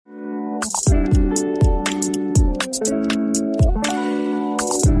Hi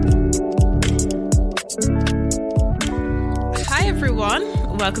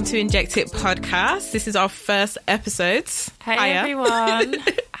everyone, welcome to Inject It podcast. This is our first episode. Hey Hiya. everyone.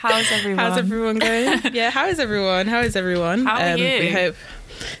 How's everyone? How's everyone going? Yeah, how is everyone? How are you? We hope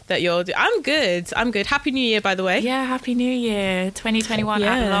that you're I'm good. Happy New Year, by the way. Yeah, Happy New Year. 2021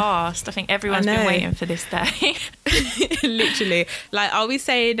 at last. I think everyone's been waiting for this day. Literally. Like, are we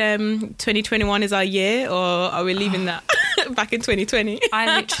saying 2021 is our year, or are we leaving that back in 2020?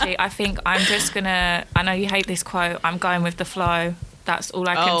 I think I'm just gonna, I know you hate this quote, I'm going with the flow. That's all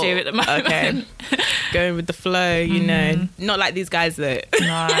I can do at the moment. Okay. Going with the flow, you know. Not like these guys though.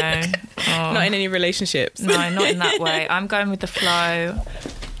 No. Not in any relationships. No, not in that way. I'm going with the flow.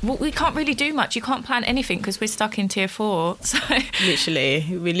 Well, we can't really do much. You can't plan anything because we're stuck in tier 4. So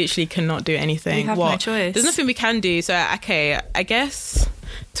we literally cannot do anything. We have no choice. There's nothing we can do. So, okay, I guess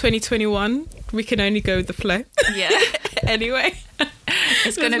 2021, we can only go with the flow. Yeah. Anyway.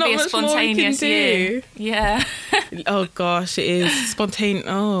 It's going to be a spontaneous year. Yeah. Oh, gosh, it is. Spontaneous.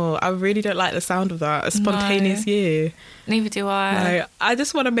 Oh, I really don't like the sound of that. A spontaneous year. Neither do I. No, I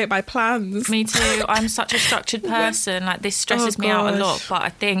just want to make my plans. Me too. I'm such a structured person. Like, this stresses me out a lot. But I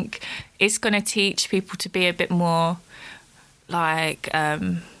think it's going to teach people to be a bit more, like,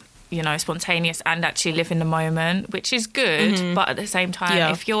 spontaneous and actually live in the moment, which is good. But at the same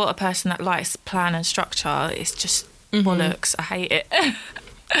time, if you're a person that likes plan and structure, it's just bollocks. I hate it.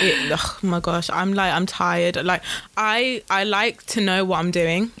 Oh my gosh, I'm tired. Like, I like to know what I'm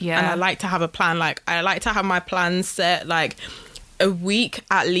doing. Yeah. And I like to have a plan. Like, I like to have my plans set like a week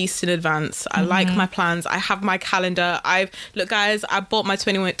at least in advance. I like my plans. I have my calendar. Look, guys, I bought my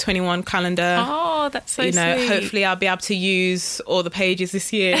 2021 calendar. Oh, that's so sweet. Hopefully I'll be able to use all the pages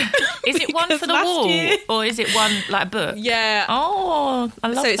this year. Is it one for the wall or is it one like a book? Yeah. Oh, I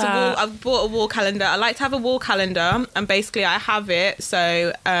love that. So I've bought a wall calendar. I like to have a wall calendar, and basically I have it.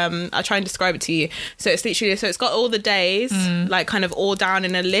 So I'll try and describe it to you. So it's literally, it's got all the days, like kind of all down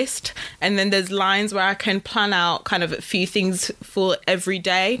in a list, and then there's lines where I can plan out kind of a few things for every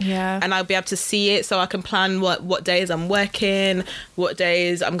day. Yeah. And I'll be able to see it, so I can plan what days I'm working, what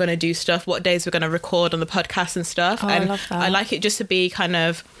days I'm going to do stuff, what days we're going to record on the podcast and stuff. Oh, and I love that. I like it just to be kind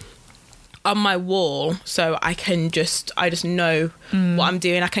of on my wall, so I just know what I'm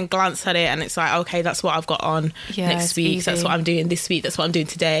doing. I can glance at it and it's like, okay, that's what I've got on next week. Easy. That's what I'm doing this week. That's what I'm doing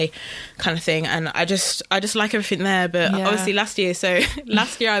today, kind of thing. And I just like everything there. But obviously last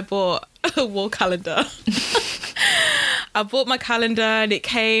year I bought a wall calendar. I bought my calendar and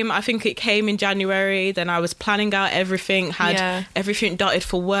I think it came in January. Then I was planning out everything, had everything dotted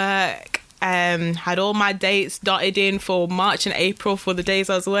for work. Had all my dates dotted in for March and April for the days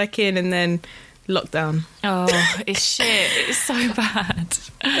I was working, and then lockdown. Oh, it's shit. It's so bad.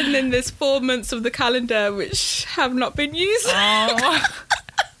 And then there's 4 months of the calendar which have not been used. Oh.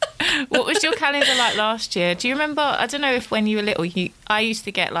 What was your calendar like last year? Do you remember? I don't know if when you were little, I used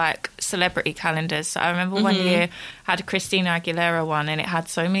to get like celebrity calendars. So I remember one year I had a Christina Aguilera one, and it had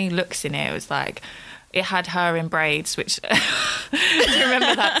so many looks in it. It was like, it had her in braids, which do you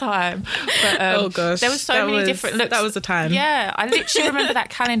remember that time? But, oh gosh, there was so many different looks. That was the time. Yeah, I literally remember that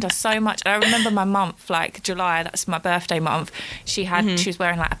calendar so much. And I remember my month, like July, that's my birthday month. She was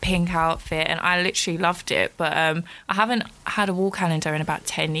wearing like a pink outfit, and I literally loved it. But I haven't had a wall calendar in about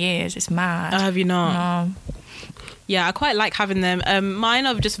 10 years. It's mad. Oh, have you not? No. Yeah, I quite like having them. Mine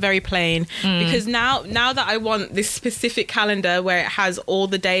are just very plain because now that I want this specific calendar where it has all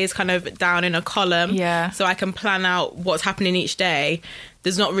the days kind of down in a column, so I can plan out what's happening each day.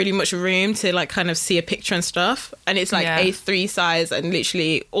 There's not really much room to like kind of see a picture and stuff, and it's like A3 size, and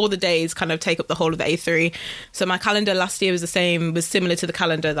literally all the days kind of take up the whole of the A3. So my calendar last year was similar to the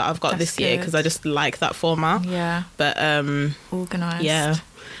calendar that I've got this year, because I just like that format. Yeah, but organised. Yeah.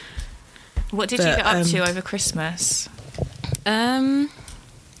 What did you get up to over Christmas? I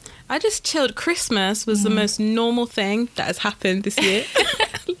just chilled. Christmas was the most normal thing that has happened this year.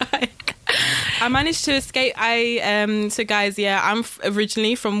 Like, I managed to escape. So guys, I'm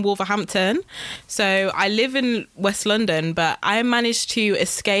originally from Wolverhampton. So I live in West London, but I managed to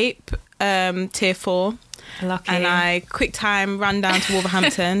escape tier 4. Lucky. And I quick time ran down to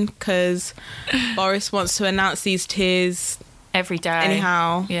Wolverhampton because Boris wants to announce these tiers every day.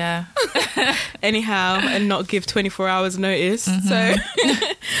 Anyhow. Yeah. And not give 24 hours notice. So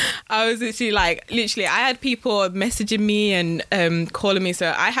I was literally, I had people messaging me and calling me.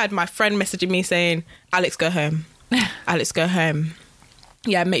 So I had my friend messaging me saying, Alex, go home. Alex, go home.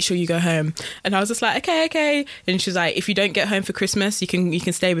 yeah, make sure you go home. And I was just like, okay. And she was like, if you don't get home for Christmas, you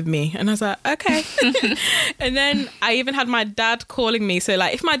can stay with me. And I was like, okay. And then I even had my dad calling me. So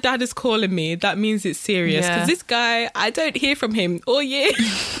like, if my dad is calling me, that means it's serious. Because this guy, I don't hear from him all year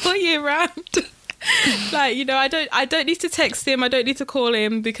round. Like, you know, I don't need to text him, I don't need to call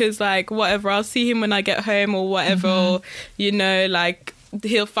him, because like whatever, I'll see him when I get home or whatever. Or, you know, like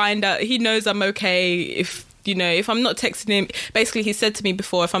he'll find out, he knows I'm okay if, you know, if I'm not texting him. Basically, he said to me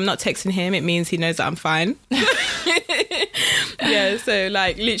before, if I'm not texting him, it means he knows that I'm fine. Yeah, so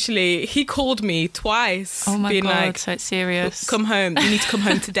like literally he called me twice. Oh my being God, like, so it's serious. Come home, you need to come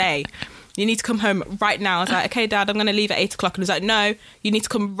home today. You need to come home right now. I was like, okay, Dad, I'm going to leave at 8 o'clock. And he was like, no, you need to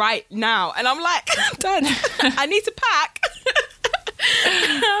come right now. And I'm like, Dad, I need to pack.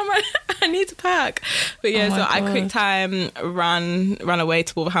 I need to pack. But yeah, so I quick time ran away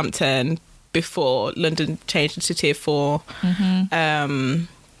to Wolverhampton before London changed to tier 4.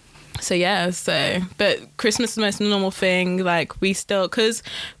 So yeah, but Christmas is the most normal thing. Like we still, because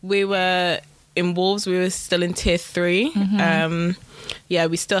we were in Wolves, we were still in tier 3. Yeah,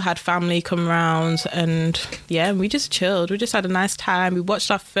 we still had family come round, and yeah, we just chilled. We just had a nice time. We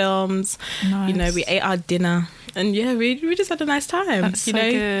watched our films. Nice. You know, we ate our dinner, and yeah, we just had a nice time. That's you so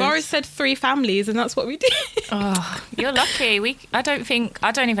know, good. Boris said 3 families, and that's what we did. Oh, you're lucky. I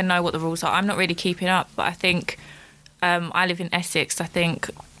don't even know what the rules are. I'm not really keeping up, but I think I live in Essex. I think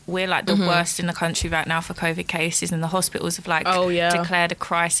we're like the worst in the country right now for COVID cases, and the hospitals have like declared a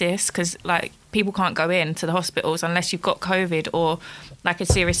crisis, because like people can't go into the hospitals unless you've got COVID or like a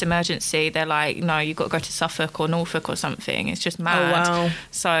serious emergency. They're like, no, you've got to go to Suffolk or Norfolk or something. It's just mad. Oh, wow.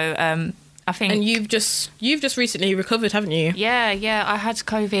 So I think... And you've just recently recovered, haven't you? Yeah. I had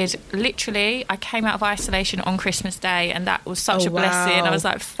COVID. Literally, I came out of isolation on Christmas Day, and that was such a blessing. I was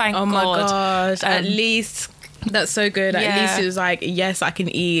like, thank God. Oh my God. At least... That's so good. At least it was like, yes, I can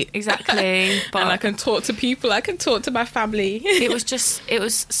eat. Exactly. But and I can talk to people. I can talk to my family. It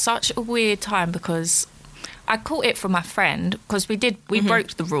was such a weird time, because I caught it from my friend, because we broke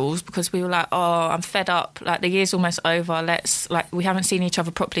the rules, because we were like, oh, I'm fed up. Like the year's almost over. We haven't seen each other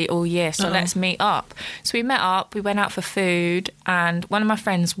properly all year. So let's meet up. So we met up, we went out for food, and one of my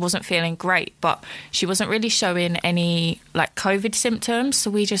friends wasn't feeling great, but she wasn't really showing any like COVID symptoms. So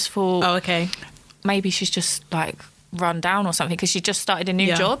we just thought, oh, okay, maybe she's just like run down or something, because she just started a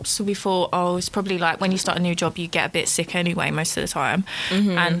new job. So we thought, oh, it's probably like when you start a new job, you get a bit sick anyway most of the time.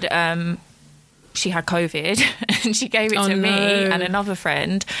 And she had COVID and she gave it to me and another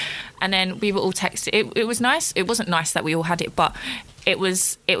friend. And then we were all texting. It was nice. It wasn't nice that we all had it, but it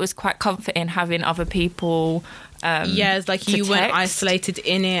was quite comforting having other people. It's like you weren't isolated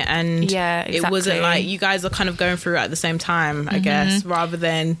in it, and exactly. It wasn't like you guys are kind of going through it at the same time, I guess, rather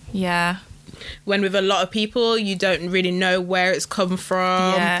than when with a lot of people you don't really know where it's come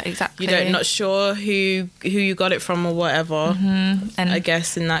from. Yeah, exactly. Not sure who you got it from or whatever. And I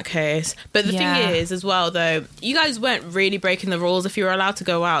guess in that case. But the thing is as well, though, you guys weren't really breaking the rules. If you were allowed to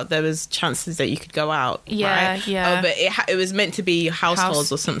go out, there was chances that you could go out. Right? Yeah. But it was meant to be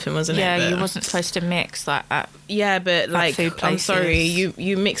households or something, wasn't it? Yeah, you wasn't supposed to mix like that. Yeah, but like, I'm sorry,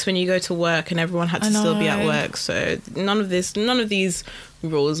 you mix when you go to work, and everyone had to still be at work. So none of these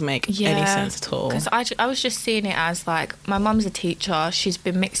rules make any sense at all. Because I was just seeing it as like, my mum's a teacher, she's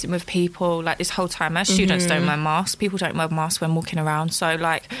been mixing with people like this whole time. Our students don't wear masks, people don't wear masks when walking around. So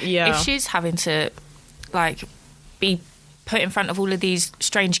like, if she's having to like be put in front of all of these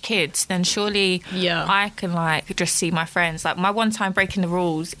strange kids, then surely I can like just see my friends. Like my one time breaking the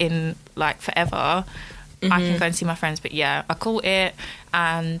rules in like forever, I can go and see my friends. But yeah, I caught it,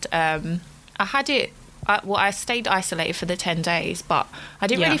 and I had it. I stayed isolated for the 10 days, but I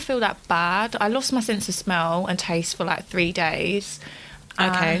didn't really feel that bad. I lost my sense of smell and taste for like 3 days.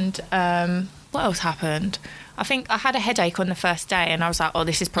 Okay. And what else happened? I think I had a headache on the first day, and I was like, oh,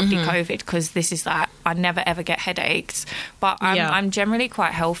 this is probably COVID, because this is like, I never ever get headaches. But I'm generally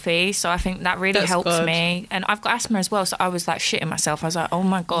quite healthy, so I think that really helps me. And I've got asthma as well, so I was like shitting myself. I was like, oh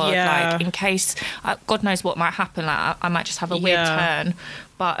my God, like in case, God knows what might happen, like I might just have a weird turn.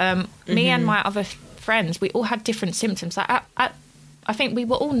 But me and my other friends, we all had different symptoms. Like I think we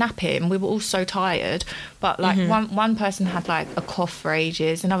were all napping, we were all so tired, but like one person had like a cough for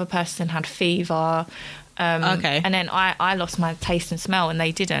ages, another person had fever, and then I lost my taste and smell, and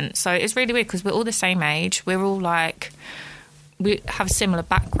they didn't. So it's really weird, because we're all the same age, we're all like, we have similar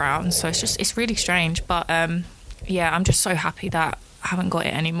backgrounds, so it's really strange. But I'm just so happy that I haven't got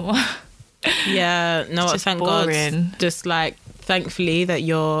it anymore. Thank God. Just like thankfully that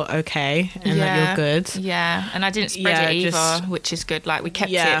you're okay and that you're good. Yeah, and I didn't spread it either, which is good. Like, we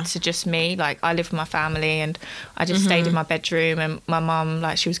kept it to just me. Like, I live with my family, and I just stayed in my bedroom, and my mum,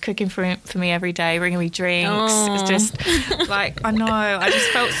 like, she was cooking for me every day, bringing me drinks. It's just like, I know, I just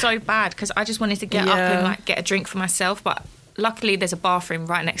felt so bad because I just wanted to get up and like get a drink for myself, but luckily there's a bathroom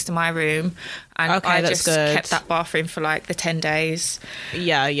right next to my room, and I just kept that bathroom for like the 10 days.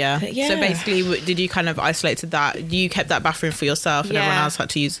 Yeah. So basically, did you kind of isolate to that? You kept that bathroom for yourself, and everyone else had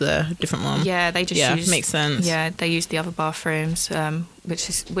to use the different one? Yeah, they just used... makes sense. Yeah, they used the other bathrooms, which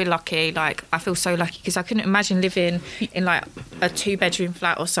is... We're lucky. Like, I feel so lucky because I couldn't imagine living in like a 2-bedroom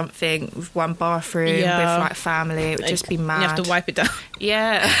flat or something with one bathroom with like family. It would just be mad. You have to wipe it down.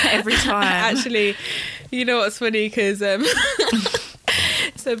 Yeah, every time. Actually, you know what's funny? Because...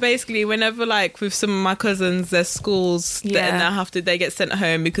 So basically, whenever, like, with some of my cousins, their schools, they get sent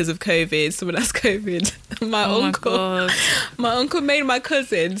home because of COVID. Someone has COVID. My uncle made my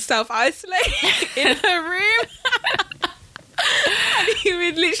cousin self-isolate in her room. And he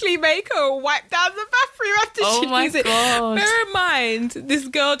would literally make her wipe down the bathroom after she used it. Bear in mind, this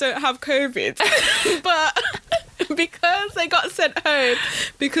girl don't have COVID. But... because they got sent home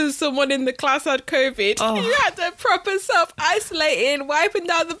because someone in the class had COVID, you had to proper self-isolating, wiping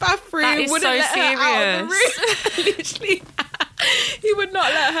down the bathroom. That is wouldn't so let serious. her out of the room. Literally, he would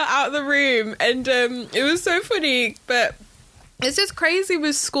not let her out of the room, and it was so funny. But it's just crazy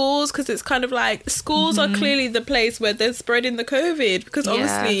with schools because it's kind of like schools are clearly the place where they're spreading the COVID because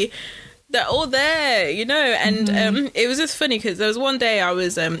obviously. They're all there, you know, and it was just funny because there was one day I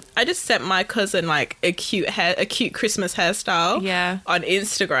was I just sent my cousin like a cute Christmas hairstyle on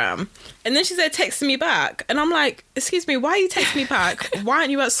Instagram, and then she said texting me back, and I'm like, excuse me, why are you texting me back? Why aren't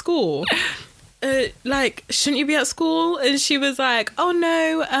you at school? Like, shouldn't you be at school? And she was like, oh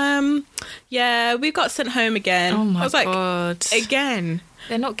no, we got sent home again. Oh my I was like, God. Again?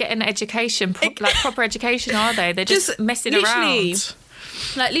 They're not getting education, like proper education, are they? They're just messing around.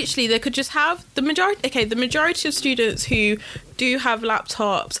 Like, literally, they could just have the majority of students who do have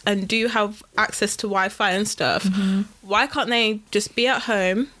laptops and do have access to Wi-Fi and stuff. Why can't they just be at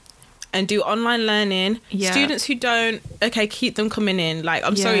home and do online learning? Students who don't, keep them coming in. Like,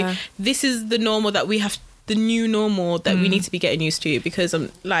 I'm sorry, this is the normal that we have, the new normal that we need to be getting used to, because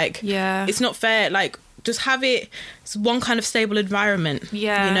it's not fair. Like, just have it's one kind of stable environment.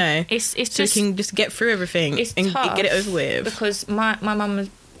 Yeah, you know, it's so just, we can just get through everything and get it over with. Because my mum,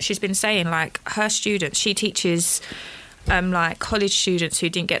 she's been saying, like, her students, she teaches like college students who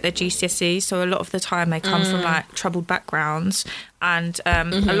didn't get their GCSEs, so a lot of the time they come from like troubled backgrounds, and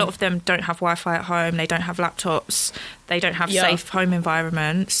a lot of them don't have Wi-Fi at home, they don't have laptops, they don't have safe home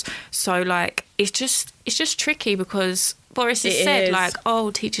environments. So like it's just tricky because Boris has said, like,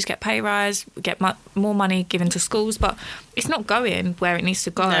 teachers get pay rise, get more money given to schools, but it's not going where it needs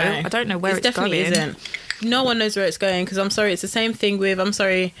to go. No, I don't know where it's definitely going. Isn't. No one knows where it's going, because I'm sorry, it's the same thing with,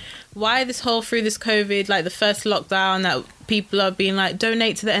 why through this COVID, like the first lockdown, that people are being like,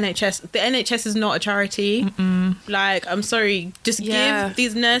 donate to the NHS. The NHS is not a charity. Like, I'm sorry, just give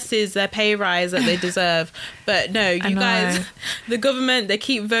these nurses their pay rise that they deserve. But no, you guys, the government, they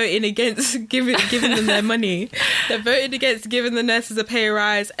keep voting against giving them their money. They're voted against giving the nurses a pay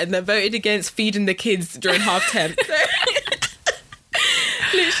rise, and they're voted against feeding the kids during half term.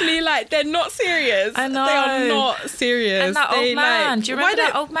 Literally, like, they're not serious. I know. They are not serious. And that old man, do you remember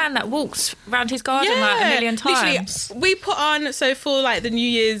that old man that walks around his garden like a million times? Literally, we put on, so for like the New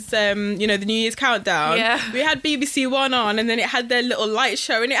Year's, the New Year's countdown, we had BBC One on, and then it had their little light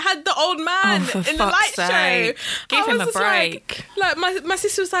show, and it had the old man in the light show. Give him a break. Like my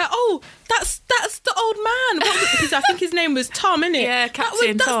sister was like, oh, that's the old man. Because I think his name was Tom, innit? Yeah,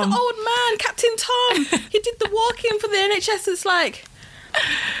 Captain Tom. That's the old man, Captain Tom. He did the walking for the NHS. It's like...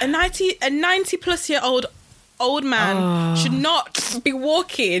 A 90-plus-year-old man should not be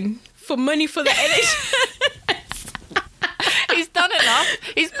walking for money for the NHS. He's done enough.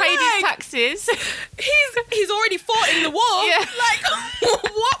 He's paid his taxes. He's already fought in the war. Yeah. Like,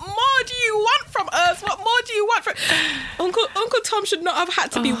 what more do you want from us? What more do you want from... Uncle Tom should not have had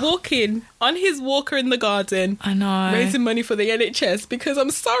to be walking on his walker in the garden. I know. Raising money for the NHS, because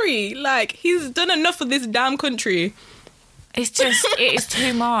I'm sorry, like, he's done enough for this damn country. It is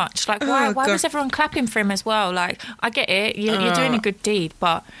too much. Like, why was everyone clapping for him as well? Like, I get it, you're doing a good deed,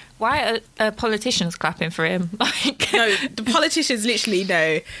 but why are politicians clapping for him? Like, no, the politicians literally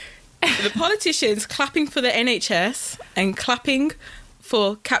the politicians clapping for the NHS and clapping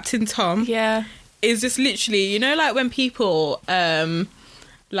for Captain Tom. Yeah, is just literally, you know, like when people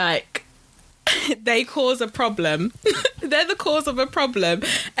like they cause a problem. They're the cause of a problem,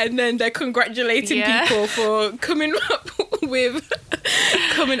 and then they're congratulating people for coming up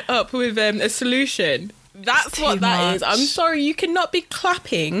up with a solution. That's what that is. I'm sorry, you cannot be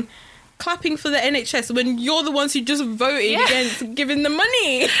clapping for the NHS when you're the ones who just voted against giving the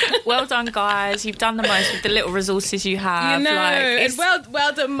money. Well done, guys. You've done the most with the little resources you have. You know, and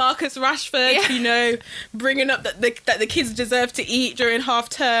well done, Marcus Rashford. You know, bringing up that the kids deserve to eat during half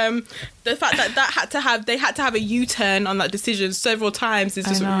term. The fact that they had to have a U-turn on that decision several times is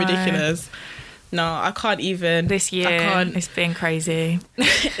just ridiculous. No, I can't even. This year, it's been crazy.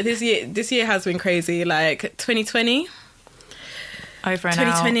 This year has been crazy. Like 2020. Over and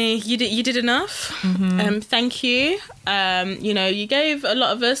 2020, out. you did enough. Thank you. You know, you gave a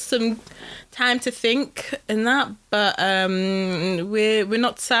lot of us some time to think and that, but we're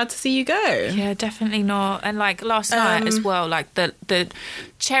not sad to see you go. Yeah, definitely not. And like last night as well, like the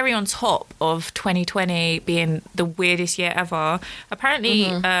cherry on top of 2020 being the weirdest year ever.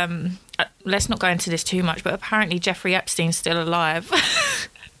 Apparently, let's not go into this too much, but apparently Jeffrey Epstein's still alive.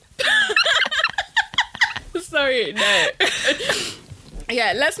 Sorry, no.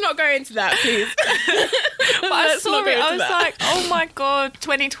 Yeah, let's not go into that, please. But I saw it, I was like, oh my God,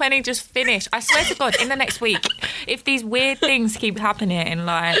 2020 just finished. I swear to God, in the next week, if these weird things keep happening,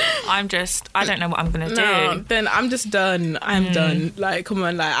 like, I don't know what I'm going to do. Then I'm just done. I'm done. Like, come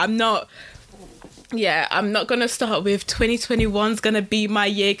on, like, I'm not going to start with 2021's going to be my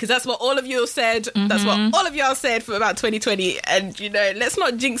year, because that's what all of you said. That's what all of y'all said for about 2020. And, you know, let's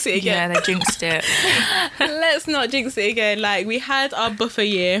not jinx it again. Yeah, they jinxed it. Let's not jinx it again. Like, we had our buffer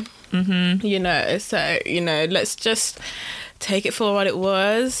year, you know, so, you know, let's just take it for what it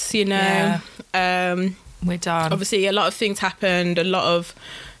was, you know. Yeah. We're done. Obviously, a lot of things happened, a lot of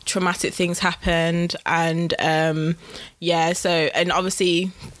traumatic things happened. And, so, and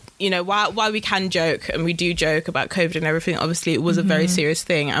obviously, you know, while we can joke, and we do joke about COVID and everything, obviously it was a very serious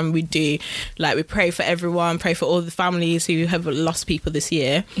thing, and we do, like, we pray for everyone, pray for all the families who have lost people this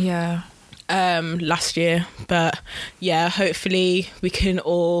year. Yeah. Last year. But yeah, hopefully we can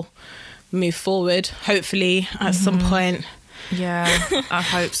all move forward, hopefully at some point. Yeah, I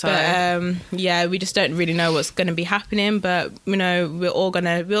hope so. But we just don't really know what's going to be happening, but, you know, we're all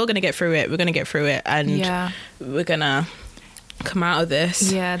gonna get through it. We're going to get through it, and we're going to come out of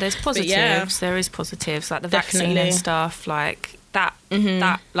this. Yeah, there's positives. There is positives, like the vaccine and stuff, like that.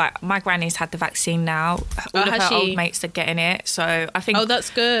 That, like, my granny's had the vaccine now. All of her old mates are getting it, so I think that's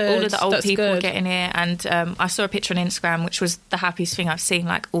good. All of the old people are getting it. And I saw a picture on Instagram, which was the happiest thing I've seen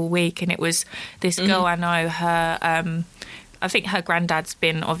like all week, and it was this girl I know. Her, I think her granddad's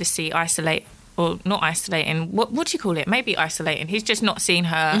been obviously isolated. Or not isolating. What do you call it? Maybe isolating. He's just not seen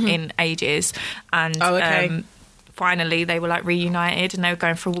her in ages, and finally they were like reunited, and they were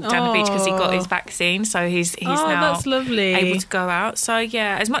going for a walk down the beach because he got his vaccine, so he's now that's lovely. able to go out. So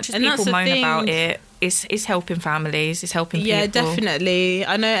yeah, as much as people moan about it, it's helping families, it's helping people. Yeah, definitely.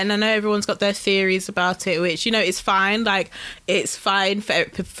 I know everyone's got their theories about it, which, you know, is fine. Like, it's fine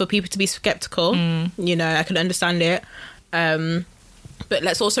for people to be skeptical. You know, I can understand it. But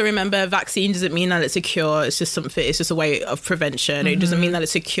let's also remember, vaccine doesn't mean that it's a cure. It's just something. It's just a way of prevention. It doesn't mean that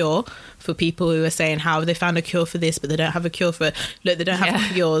it's a cure for people who are saying how they found a cure for this, but they don't have a cure for. Look, they don't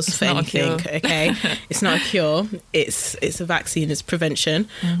have cures for anything. Okay, it's not a cure. It's a vaccine. It's prevention.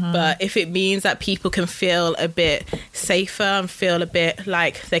 But if it means that people can feel a bit safer and feel a bit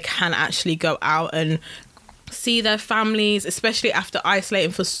like they can actually go out and see their families, especially after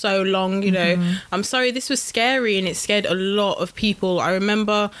isolating for so long, you know. I'm sorry, this was scary, and it scared a lot of people. I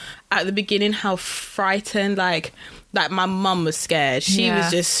remember at the beginning how frightened, like my mum was scared. She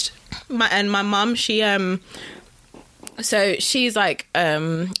was just my mum, she so she's like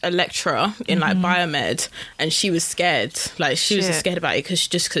a lecturer in like biomed, and she was scared. Like, she was just scared about it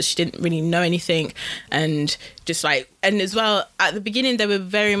because she didn't really know anything, and just like, and as well at the beginning they were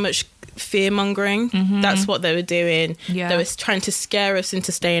very much fear mongering. That's what they were doing. They were trying to scare us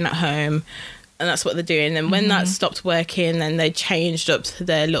into staying at home, and that's what they're doing. And when that stopped working, then they changed up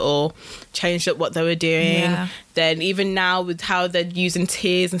what they were doing. Then even now, with how they're using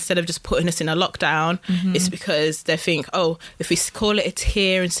tiers instead of just putting us in a lockdown, it's because they think, oh, if we call it a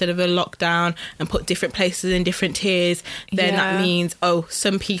tier instead of a lockdown and put different places in different tiers, then that means, oh,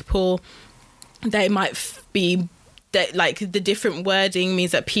 some people, they might be that, like, the different wording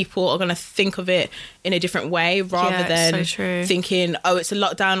means that people are going to think of it in a different way, rather than thinking, oh, it's a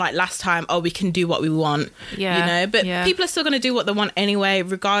lockdown like last time, oh, we can do what we want. You know, but people are still going to do what they want anyway,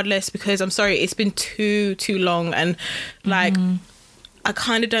 regardless, because I'm sorry, it's been too long, and like I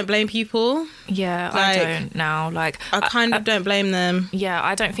kind of don't blame people. Like, I don't now. Like, I kind of don't blame them. Yeah,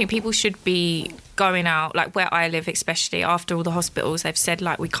 I don't think people should be going out, like where I live, especially after all the hospitals, they've said,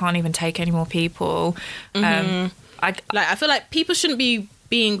 like, we can't even take any more people. I feel like people shouldn't be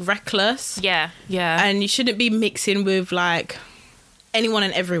being reckless. Yeah. And you shouldn't be mixing with like anyone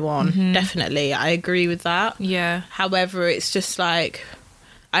and everyone. Definitely, I agree with that. Yeah. However, it's just like,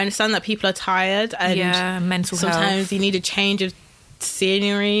 I understand that people are tired and mental sometimes health. You need a change of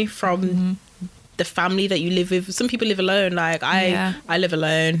scenery from the family that you live with. Some people live alone. Like I live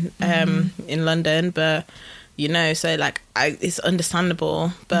alone in London, but you know, so like it's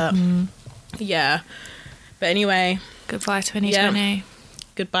understandable. But yeah. But anyway, goodbye 2020. Yeah.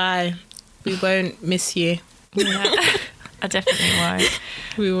 Goodbye. We won't miss you. Yeah. I definitely won't.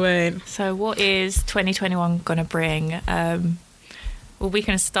 We won't. So what is 2021 gonna bring? Well, we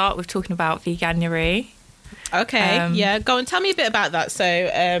can start with talking about Veganuary. Okay, yeah. Go and tell me a bit about that. So,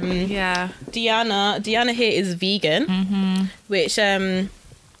 Diana here is vegan, which, you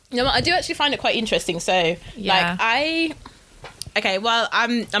know what, I do actually find it quite interesting. So, I'm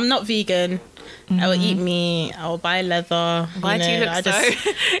not vegan. I will eat meat. I will buy leather. Why do you look I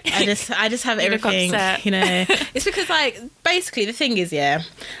just have everything. You know, it's because like basically the thing is,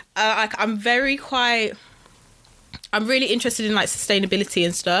 I'm really interested in like sustainability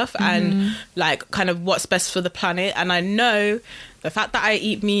and stuff and like kind of what's best for the planet. And I know the fact that I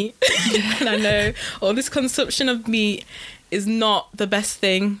eat meat and I know all this consumption of meat is not the best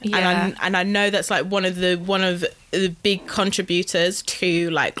thing. Yeah. And I know that's like one of the big contributors to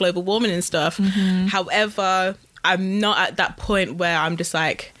like global warming and stuff. However, I'm not at that point where I'm just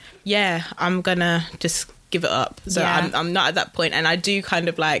like, yeah, I'm gonna just give it up. So I'm not at that point, and I do kind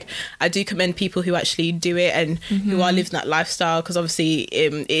of like, I do commend people who actually do it and who are living that lifestyle, because obviously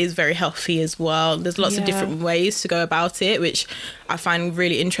it is very healthy as well. There's lots of different ways to go about it, which I find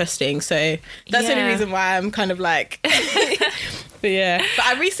really interesting. So that's the only reason why I'm kind of like but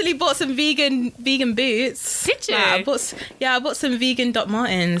I recently bought some vegan boots. Did you? I bought some vegan Doc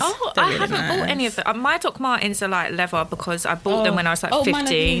Martens. Oh, I haven't bought any of them. My Doc Martens are like leather because I bought them when I was like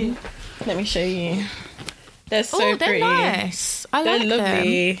 15. Let me show you. They're so pretty. They're nice. I like them. They're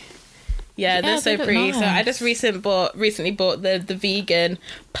lovely. Yeah, they're so pretty. Nice. So I just recently bought the vegan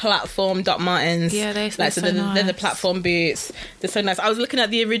platform Doc Martens. Yeah, they're so nice. They're the platform boots. They're so nice. I was looking at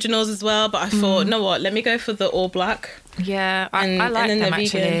the originals as well, but I thought, know what? Let me go for the all black. Yeah, I like them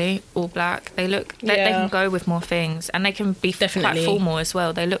actually. All black. They look. They can go with more things, and they can be quite formal as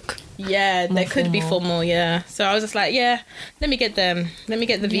well. They look. Yeah, they could be formal. Yeah. So I was just like, let me get them. Let me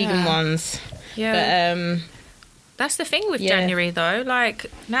get the vegan ones. Yeah. But that's the thing with January though. Like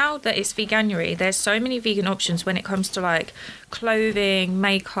now that it's Veganuary, there's so many vegan options when it comes to like clothing,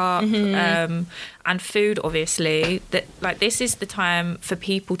 makeup, and food. Obviously, that like this is the time for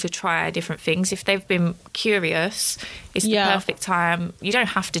people to try different things. If they've been curious, it's the perfect time. You don't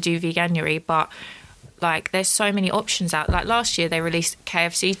have to do Veganuary, but like there's so many options out. Like last year they released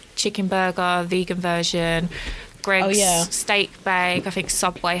KFC chicken burger, vegan version. Greg's steak bake. I think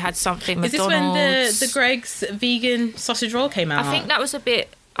Subway had something. Is McDonald's. Is this when the Greg's vegan sausage roll came out? I think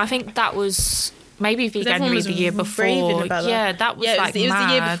that was maybe Veganuary the year before. Yeah, that was like it was mad.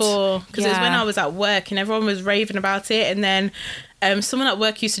 the year before, because it was when I was at work and everyone was raving about it, and then someone at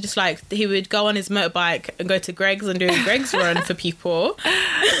work used to just like, he would go on his motorbike and go to Greg's and do a Greg's run for people.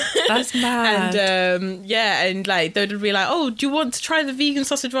 That's mad. And and like they would be like, oh, do you want to try the vegan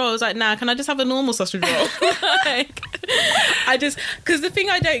sausage roll? I was like, nah, can I just have a normal sausage roll? Because the thing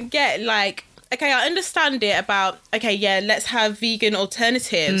I don't get, like, okay, I understand it about, let's have vegan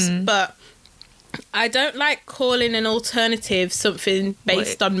alternatives, but I don't like calling an alternative something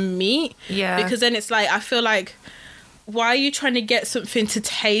based on meat. Yeah. Because then it's like, I feel like, why are you trying to get something to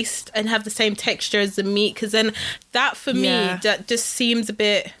taste and have the same texture as the meat? Because then that, for me, that just seems a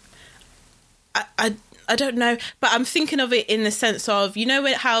bit... I don't know, but I'm thinking of it in the sense of, you know,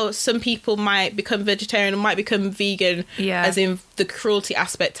 how some people might become vegetarian or might become vegan, as in the cruelty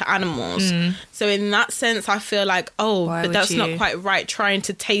aspect to animals. So in that sense, I feel like, but that's not quite right, trying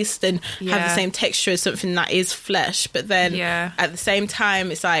to taste and have the same texture as something that is flesh. But then at the same time,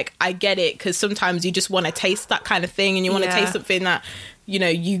 it's like, I get it, because sometimes you just want to taste that kind of thing and you want to taste something that, you know,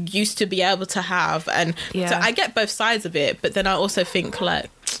 you used to be able to have. And so I get both sides of it, but then I also think like,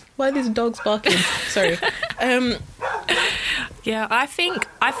 why are these dogs barking? Sorry. I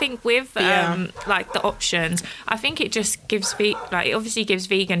think with like the options, I think it just gives it obviously gives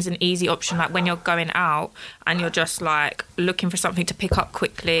vegans an easy option, like when you're going out and you're just like looking for something to pick up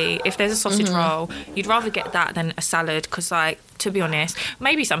quickly. If there's a sausage roll, you'd rather get that than a salad, because like, to be honest,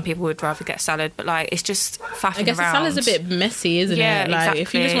 maybe some people would rather get salad, but like it's just faffing around. I guess a salad's a bit messy, isn't it? Like, exactly.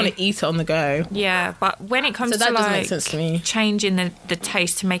 If you just want to eat it on the go. Yeah, but when it comes to that doesn't like make sense to me. Changing the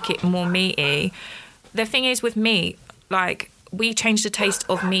taste to make it more meaty, the thing is with meat, like we change the taste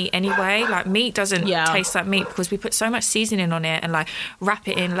of meat anyway. Like, meat doesn't taste like meat because we put so much seasoning on it and like wrap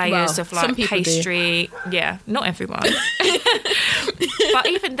it in layers of like pastry. Yeah, not everyone. But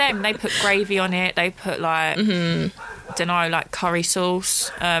even them, they put gravy on it. They put like, don't know, like curry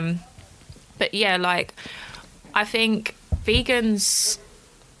sauce. But yeah, like, I think vegans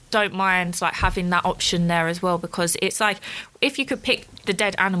don't mind like having that option there as well, because it's like, if you could pick the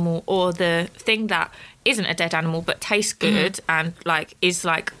dead animal or the thing that isn't a dead animal but tastes good and like is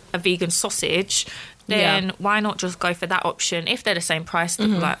like a vegan sausage, then why not just go for that option if they're the same price?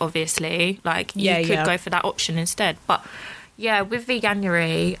 Like, obviously, like, you could go for that option instead. But yeah, with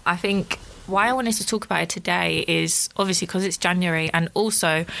Veganuary, I think why I wanted to talk about it today is obviously because it's January, and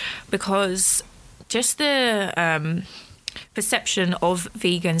also because just the perception of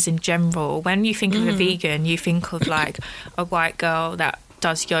vegans in general. When you think of a vegan, you think of like a white girl that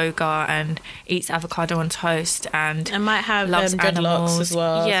does yoga and eats avocado on toast and might have loves dreadlocks animals as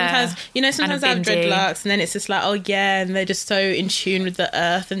well. Yeah. Sometimes I have dreadlocks, and then it's just like, oh yeah, and they're just so in tune with the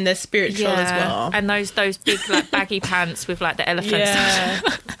earth and they're spiritual as well. And those big like baggy pants with like the elephants. Yeah.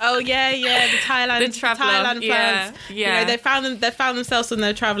 Oh yeah, the Thailand plants. Yeah. They found themselves when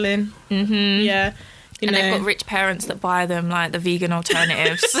they're traveling. Yeah. And they've got rich parents that buy them like the vegan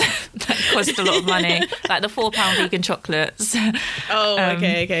alternatives that cost a lot of money, like the £4 vegan chocolates. Oh,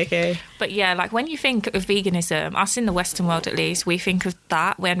 okay. But yeah, like when you think of veganism, us in the Western world at least, we think of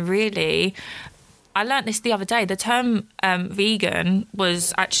that when really, I learnt this the other day, the term vegan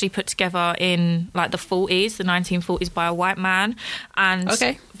was actually put together in like the 1940s by a white man. And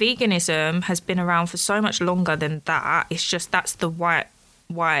veganism has been around for so much longer than that. It's just that's the white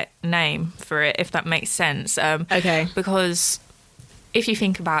name for it, if that makes sense. Because if you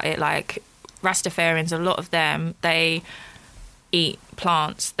think about it, like Rastafarians, a lot of them, they eat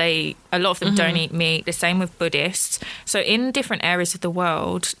plants. A lot of them don't eat meat. The same with Buddhists. So in different areas of the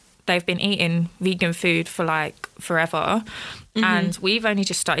world, they've been eating vegan food for like forever. And we've only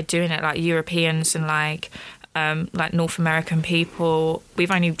just started doing it, like Europeans and like North American people.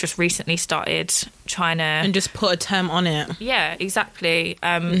 We've only just recently started trying to... And just put a term on it. Yeah, exactly.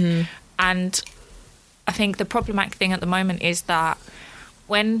 And I think the problematic thing at the moment is that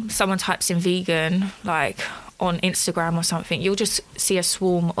when someone types in vegan, like on Instagram or something, you'll just see a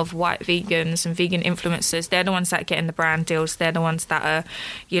swarm of white vegans and vegan influencers. They're the ones that are getting the brand deals. They're the ones that are,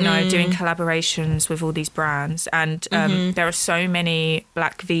 doing collaborations with all these brands. And there are so many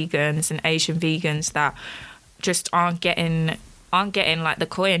black vegans and Asian vegans that just aren't getting like the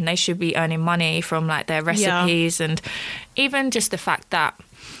coin. They should be earning money from like their recipes and even just the fact that,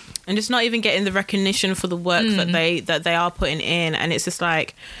 and just not even getting the recognition for the work that they are putting in. And it's just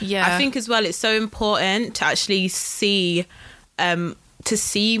like, I think as well, it's so important to actually see more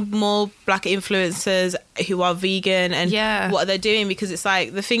black influencers who are vegan and what they're doing, because it's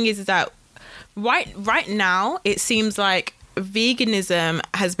like, the thing is that right now it seems like veganism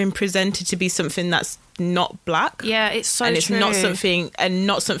has been presented to be something that's not black. Yeah, it's so and it's true. not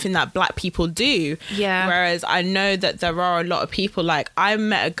something that black people do. Yeah. Whereas I know that there are a lot of people, like I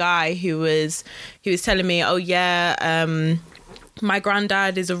met a guy who was telling me, oh yeah, my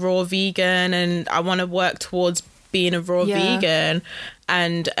granddad is a raw vegan and I want to work towards being a raw vegan.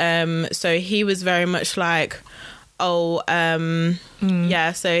 And so he was very much like, so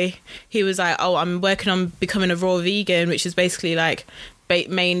he was like, I'm working on becoming a raw vegan, which is basically like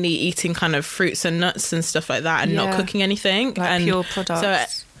mainly eating kind of fruits and nuts and stuff like that and not cooking anything. Like and pure products. So,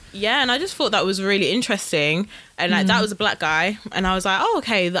 and I just thought that was really interesting. And like that was a black guy. And I was like, oh,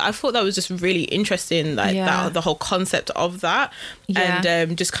 okay. I thought that was just really interesting, like that, the whole concept of that. Yeah.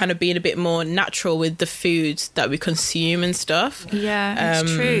 And just kind of being a bit more natural with the foods that we consume and stuff. Yeah,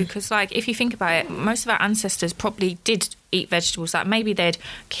 it's true. Because like, if you think about it, most of our ancestors probably did eat vegetables. Like maybe they'd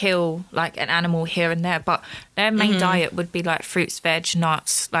kill like an animal here and there, but their main diet would be like fruits, veg,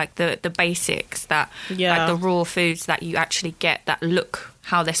 nuts, like the basics that like the raw foods that you actually get that look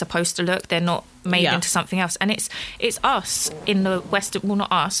how they're supposed to look. They're not made into something else. And it's us in the Western, well,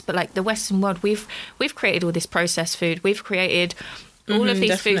 not us, but like the Western world, we've created all this processed food. We've created all of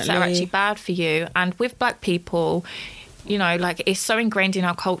these foods that are actually bad for you. And with black people, like it's so ingrained in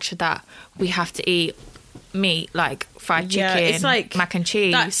our culture that we have to eat meat, like fried chicken, it's like mac and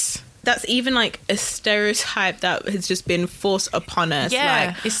cheese. That's even like a stereotype that has just been forced upon us.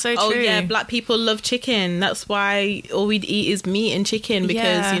 Yeah, like, it's so true. Oh yeah, black people love chicken. That's why all we'd eat is meat and chicken,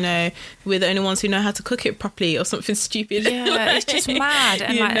 because we're the only ones who know how to cook it properly, or something stupid. Yeah, it's just mad.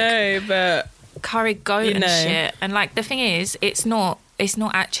 And but curry goat and shit. And like the thing is, it's not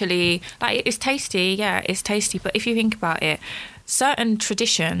actually like, it's tasty. Yeah, it's tasty. But if you think about it, certain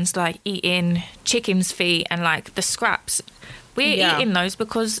traditions like eating chicken's feet and like the scraps, we're eating those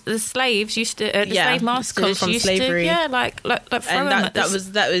because the slaves used to, slave masters come from used slavery. to, like throw and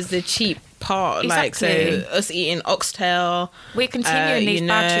that was the cheap part. Exactly. Like, so us eating oxtail, we're continuing these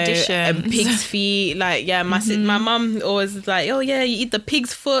bad traditions, and pig's feet. Like, my mum always was like, oh yeah, you eat the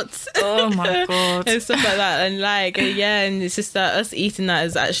pig's foot. Oh my god, and stuff like that. And like, and it's just that us eating that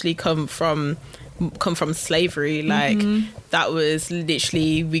has actually come from slavery. Like, that was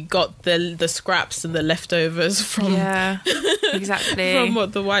literally, we got the scraps and the leftovers from exactly from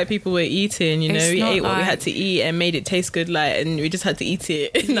what the white people were eating. You know, we ate what we had to eat and made it taste good, like, and we just had to eat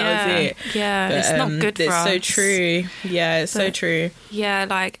it. And that was it. But, it's not good for us. It's so true. It's so true. Yeah,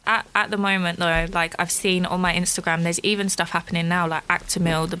 like at the moment though, like I've seen on my Instagram, there's even stuff happening now, like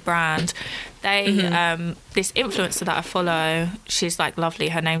Actimel, the brand. They this influencer that I follow, she's like lovely,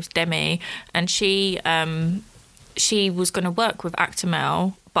 her name's Demi, and she was going to work with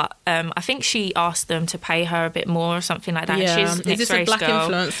Actimel, but I think she asked them to pay her a bit more or something like that. Yeah. She's Is this a black girl.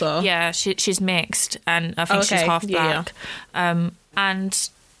 influencer? Yeah, she's mixed, and I think she's half black. And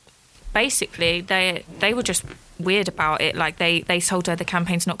basically they were just weird about it. Like they told her the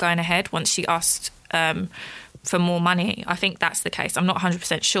campaign's not going ahead once she asked for more money. I think that's the case. I'm not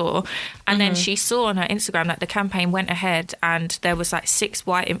 100% sure. And then she saw on her Instagram that the campaign went ahead and there was like 6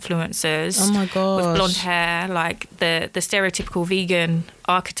 white influencers. Oh my god, with blonde hair, like the stereotypical vegan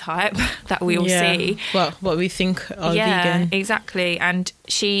archetype that we all see. Well, what we think are vegan. Yeah, exactly. And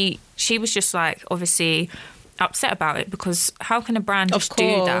she was just like, obviously upset about it, because how can a brand just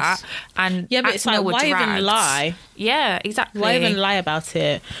do that? And but it's like, why even lie? Yeah, exactly. Why even lie about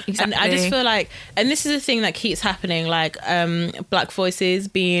it? Exactly. And I just feel like, and this is a thing that keeps happening, like black voices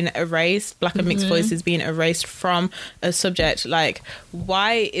being erased, black and mixed voices being erased from a subject. Like,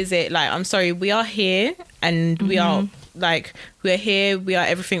 why is it like, I'm sorry, we are here and we are like, we're here, we are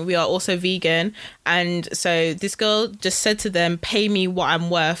everything, we are also vegan. And so this girl just said to them, pay me what I'm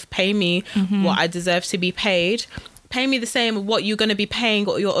worth, pay me what I deserve to be paid, pay me the same what you're going to be paying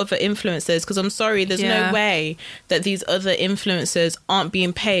your other influencers, because I'm sorry, there's no way that these other influencers aren't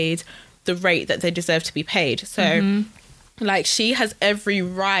being paid the rate that they deserve to be paid. So like, she has every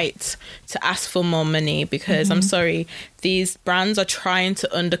right to ask for more money, because I'm sorry, these brands are trying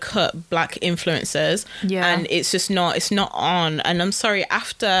to undercut black influencers, and it's not on. And I'm sorry,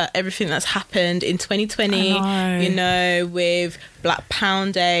 after everything that's happened in 2020, you know, with Black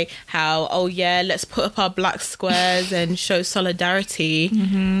Pound Day, how, oh yeah, let's put up our black squares and show solidarity.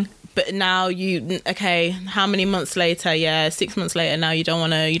 But now how many months later? 6 months later, now you don't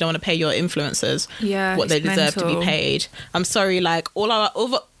want to pay your influencers what they deserve to be paid. I'm sorry, like,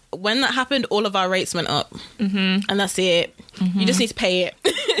 when that happened, all of our rates went up, and that's it. You just need to pay it.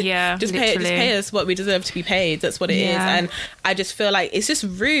 Just pay us what we deserve to be paid. That's what it is. And I just feel like it's just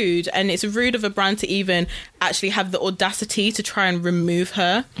rude, and it's rude of a brand to even actually have the audacity to try and remove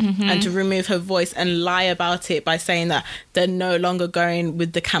her and to remove her voice and lie about it by saying that they're no longer going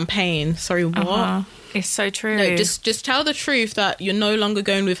with the campaign. Sorry, what? It's so true. No, just tell the truth that you're no longer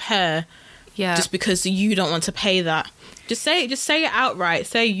going with her. Just because you don't want to pay that. Just say it outright.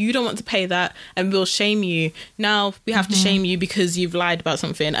 Say you don't want to pay that, and we'll shame you. Now we have to shame you because you've lied about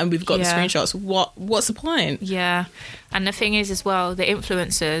something, and we've got the screenshots. What's the point? Yeah. And the thing is as well, the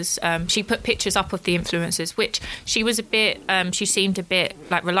influencers, she put pictures up of the influencers, which she was a bit, she seemed a bit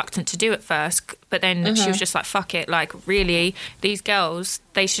like reluctant to do at first, but then she was just like, fuck it. Like, really, these girls,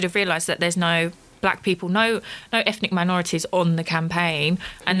 they should have realised that there's no black people, no ethnic minorities on the campaign,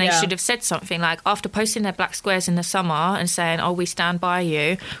 and they should have said something like, after posting their black squares in the summer and saying, oh, we stand by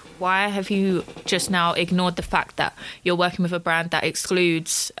you, why have you just now ignored the fact that you're working with a brand that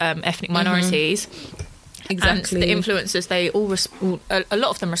excludes ethnic minorities? Exactly. And the influencers, they all a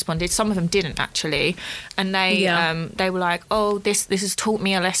lot of them responded, some of them didn't actually, and they were like, oh, this has taught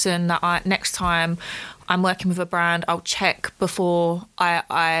me a lesson that next time I'm working with a brand, I'll check before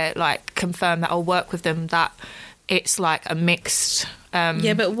I like confirm that I'll work with them, that it's like a mixed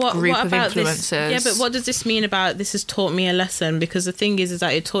but what group about of influencers. But what does this mean about this has taught me a lesson? Because the thing is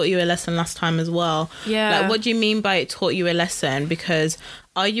that it taught you a lesson last time as well. Like, what do you mean by it taught you a lesson? Because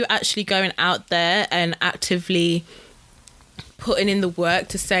are you actually going out there and actively putting in the work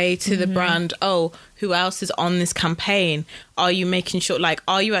to say to the brand, oh, who else is on this campaign? Are you making sure, like,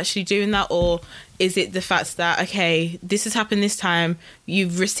 are you actually doing that? Or is it the fact that, okay, this has happened this time,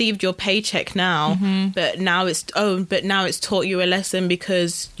 you've received your paycheck now, but now it's taught you a lesson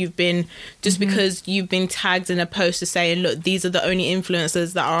because you've been, because you've been tagged in a post to say, look, these are the only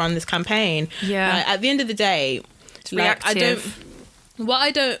influencers that are on this campaign. Like, at the end of the day, it's reactive. What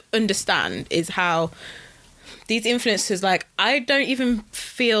I don't understand is how these influencers, like, I don't even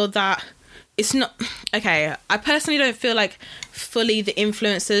feel that it's not, okay, I personally don't feel like fully the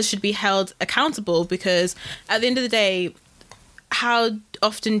influencers should be held accountable, because at the end of the day, how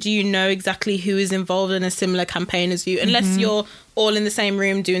often do you know exactly who is involved in a similar campaign as you, unless you're all in the same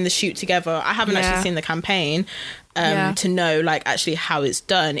room doing the shoot together? I haven't actually seen the campaign to know like actually how it's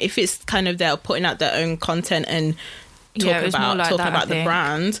done. If it's kind of they're putting out their own content and talking about the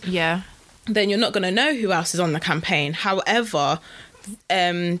brand, then you're not going to know who else is on the campaign. However,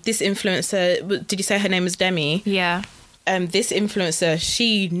 this influencer, did you say her name was Demi? Yeah. This influencer,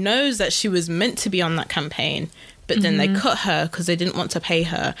 she knows that she was meant to be on that campaign, but then they cut her because they didn't want to pay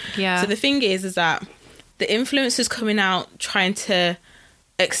her. Yeah. So the thing is that the influencers coming out trying to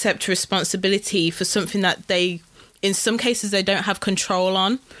accept responsibility for something that they, in some cases, they don't have control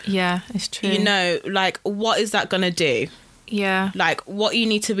on. Yeah, it's true. You know, like, what is that going to do? Yeah. Like, what you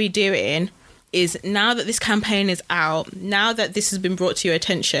need to be doing is, now that this campaign is out, now that this has been brought to your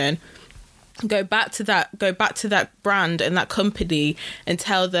attention, go back to that brand and that company and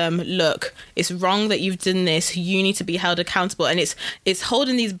tell them, look, it's wrong that you've done this. You need to be held accountable. And it's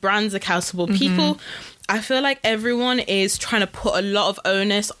holding these brands accountable. People, I feel like everyone is trying to put a lot of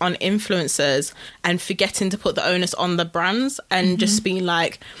onus on influencers and forgetting to put the onus on the brands, and just being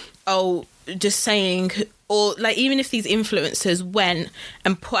like, oh, just saying, or like, even if these influencers went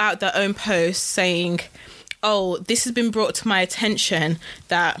and put out their own posts saying, oh, this has been brought to my attention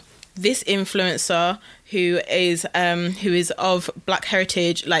that this influencer who is of Black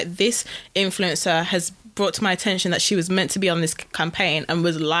heritage, like, this influencer has brought to my attention that she was meant to be on this campaign and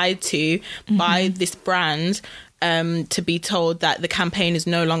was lied to by this brand, to be told that the campaign is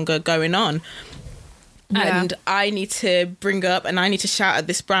no longer going on. Yeah. And I need to bring up and I need to shout at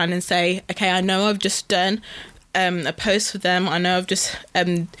this brand and say, okay, I know I've just done a post for them. I know I've just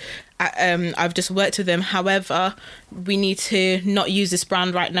worked with them. However, we need to not use this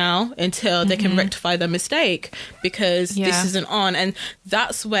brand right now until they can rectify their mistake, because this isn't on. And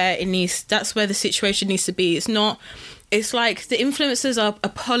that's where the situation needs to be. It's like the influencers are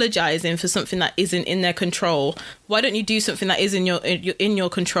apologizing for something that isn't in their control. Why don't you do something that is in your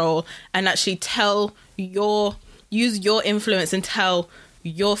control and actually use your influence and tell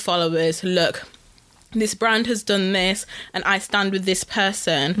your followers, look, this brand has done this and I stand with this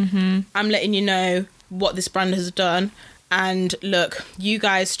person. I'm letting you know what this brand has done, and look, you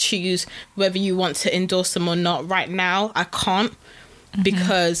guys choose whether you want to endorse them or not. Right now I can't,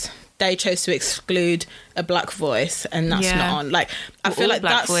 because they chose to exclude a Black voice, and that's not on. Like, I feel like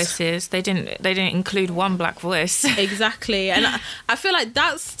Black voices. They didn't include one Black voice. Exactly. And I feel like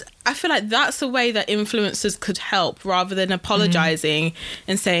that's the way that influencers could help, rather than apologizing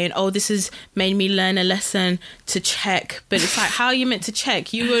and saying, oh, this has made me learn a lesson to check. But it's like, how are you meant to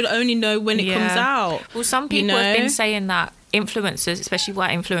check? You would only know when it comes out. Well, some people have been saying that influencers, especially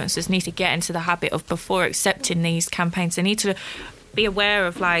white influencers, need to get into the habit of, before accepting these campaigns, they need to be aware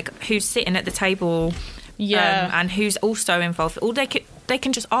of like who's sitting at the table, and who's also involved. Or they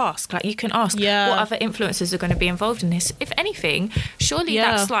can just ask. Like, you can ask what other influencers are going to be involved in this. If anything, surely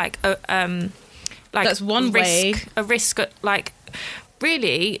that's like a that's one way. A risk. Like,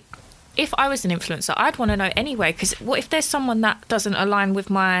 really, if I was an influencer, I'd want to know anyway. Because what if there's someone that doesn't align with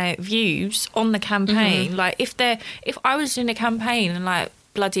my views on the campaign? Like, if I was in a campaign and like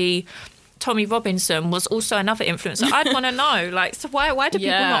bloody Tommy Robinson was also another influencer, I'd want to know, like, so why do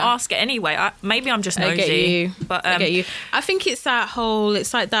people not ask it anyway? Maybe I'm just nosy. I get you. But I get you. I think it's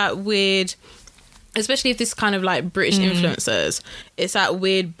like that weird, especially if this kind of like British influencers, it's that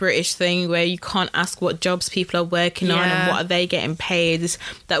weird British thing where you can't ask what jobs people are working on and what are they getting paid. It's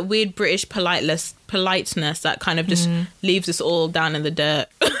that weird British politeness that kind of just leaves us all down in the dirt.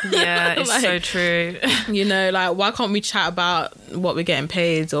 Yeah, it's like, so true. You know, like, why can't we chat about what we're getting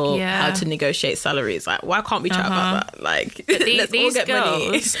paid or how to negotiate salaries? Like, why can't we chat about that? Like, let's all get girls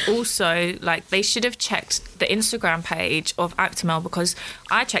money. Also, like, they should have checked the Instagram page of Actimel, because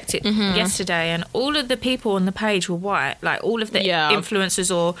I checked it yesterday and all of the people on the page were white. Like, all of the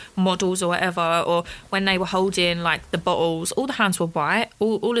influencers or models or whatever, or when they were holding like the bottles, all the hands were white.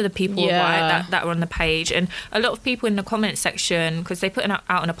 All of the people were white that were on the page. And a lot of people in the comment section, because they put out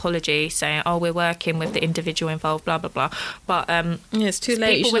an apology saying, oh, we're working with the individual involved, blah blah blah, but it's too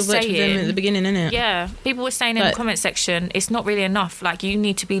late. You should have worked with them at the beginning, innit? Yeah, people were saying in the comment section, it's not really enough. Like, you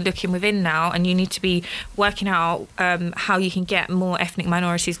need to be looking within now, and you need to be working out how you can get more ethnic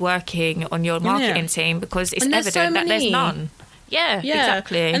minorities working on your marketing team, because it's evident that there's none. Yeah,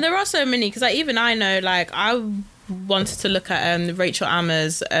 exactly. And there are so many, because like, even I know, like, I wanted to look at Rachel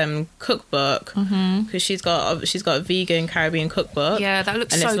Ammer's cookbook, because she's got a vegan Caribbean cookbook. Yeah, that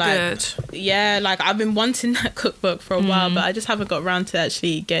looks so good. Yeah, like I've been wanting that cookbook for a while, but I just haven't got around to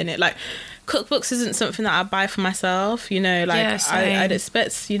actually getting it. Like, cookbooks isn't something that I buy for myself, you know. Like, I'd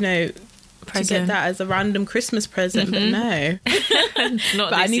expect, you know, to get that as a random Christmas present, but no.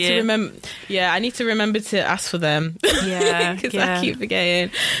 Not but I need year. to remember. Yeah, I need to remember to ask for them. Yeah, because I keep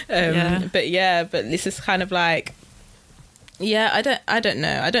forgetting. But this is kind of like. Yeah, I don't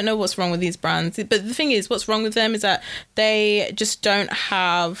know. I don't know what's wrong with these brands. But the thing is, what's wrong with them is that they just don't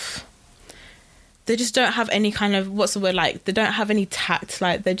have. They just don't have any kind of, what's the word, like, they don't have any tact.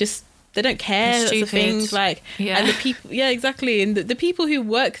 Like, they don't care. That's the thing. Like, and the people, yeah, exactly. And the people who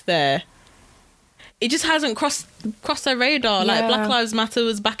work there, it just hasn't crossed their radar. Like, Black Lives Matter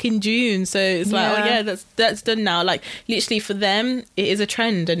was back in June, so it's like, oh yeah, that's done now. Like, literally for them, it is a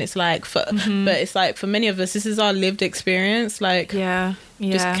trend, and it's like, but it's like for many of us, this is our lived experience. Like,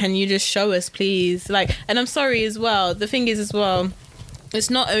 just can you just show us, please? Like, and I'm sorry as well. The thing is as well, it's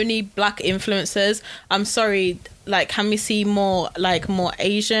not only black influencers. I'm sorry. Like, can we see more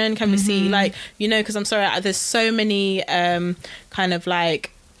Asian? Can we see, like, you know, because I'm sorry, there's so many kind of like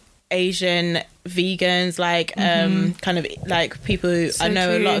Asian vegans, like kind of like people who I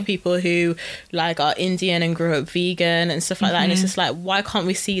know a lot of people who like are Indian and grew up vegan and stuff like that, and it's just like, why can't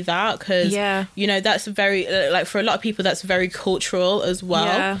we see that? Because you know, that's very like, for a lot of people that's very cultural as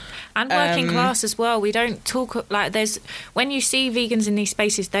well, and working class as well. We don't talk like, there's, when you see vegans in these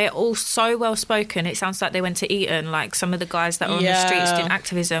spaces, they're all so well spoken. It sounds like they went to Eton, like some of the guys that are on the streets doing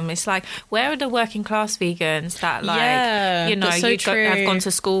activism. It's like, where are the working class vegans that, like, you know, have gone to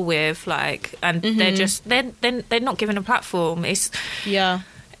school with, like, and they're just they're not given a platform. It's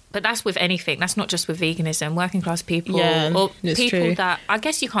but that's with anything. That's not just with veganism. Working class people, or people that, I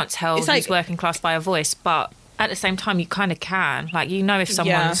guess you can't tell who's like, working class by a voice, but at the same time you kind of can. Like, you know, if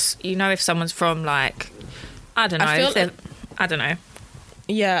someone's from, like, I don't know.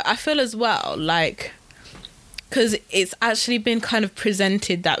 Yeah, I feel as well, like, because it's actually been kind of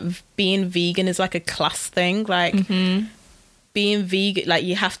presented that being vegan is like a class thing. Like, being vegan, like,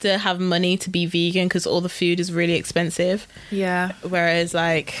 you have to have money to be vegan because all the food is really expensive. Yeah. Whereas,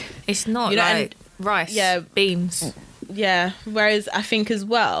 like, it's not, you know, like rice, beans. Yeah. Whereas I think as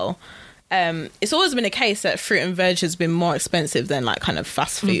well, it's always been a case that fruit and veg has been more expensive than, like, kind of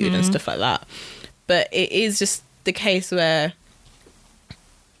fast food and stuff like that. But it is just the case where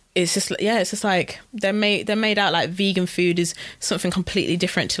it's just, it's just like they're made out like vegan food is something completely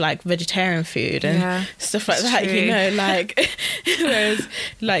different to, like, vegetarian food and stuff like that. True. You know, like, whereas,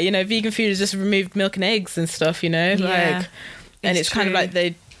 like, you know, vegan food is just removed milk and eggs and stuff, you know, like, and it's kind of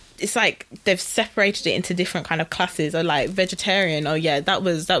like it's like they've separated it into different kind of classes. Or like vegetarian, that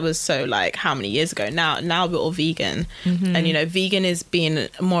was so, like, how many years ago? Now we're all vegan, and, you know, vegan is being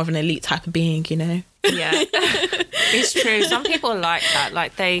more of an elite type of being, you know. Yeah, it's true. Some people like that.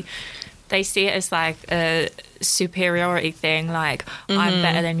 Like, they see it as like a superiority thing. Like, I'm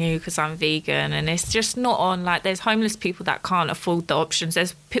better than you because I'm vegan, and it's just not on. Like, there's homeless people that can't afford the options.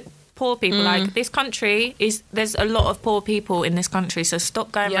 There's poor people. Like, this country there's a lot of poor people in this country. So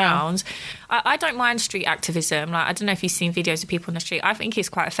stop going around. I don't mind street activism. Like, I don't know if you've seen videos of people on the street. I think it's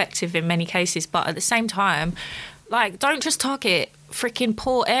quite effective in many cases. But at the same time, like, don't just target freaking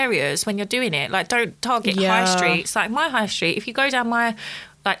poor areas when you're doing it. Like, don't target high streets. Like, my high street, if you go down my,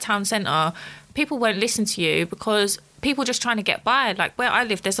 like, town centre, people won't listen to you because people just trying to get by. Like, where I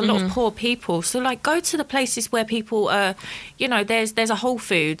live, there's a lot of poor people. So, like, go to the places where people are, you know, there's a Whole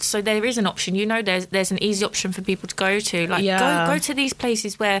Foods, so there is an option. You know, there's an easy option for people to go to. Like, go to these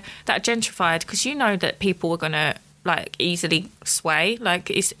places that are gentrified, because you know that people are going to, like, easily sway. Like,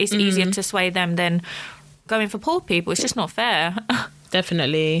 it's easier to sway them than going for poor people. It's just not fair.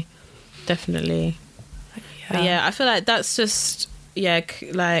 Definitely. Yeah, I feel like that's just, like,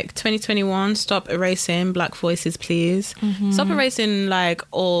 2021, stop erasing black voices, please. Stop erasing, like,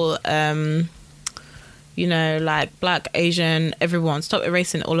 all you know, like, black, Asian, everyone. Stop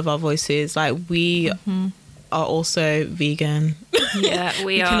erasing all of our voices. Like, we are also vegan. Yeah,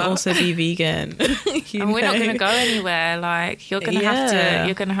 we can also be vegan. And we're not going to go anywhere. Like, you're going to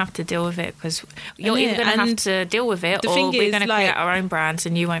have to deal with it, because you're either going to have to deal with it, or we're going to create our own brands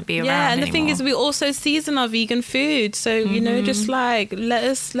and you won't be around and anymore. The thing is, we also season our vegan food, so you know, just like let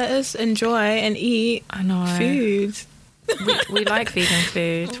us enjoy and eat food. We like vegan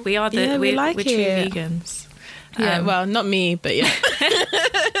food. We are we're true vegans. Well, not me, but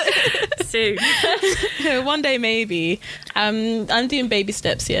soon. One day maybe. I'm doing baby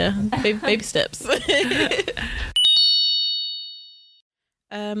steps, baby steps.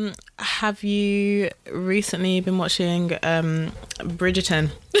 Have you recently been watching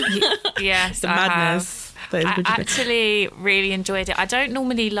Bridgerton? Yes, the madness. I actually really enjoyed it. I don't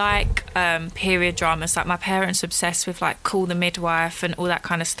normally like period dramas. Like, my parents are obsessed with like Call the Midwife and all that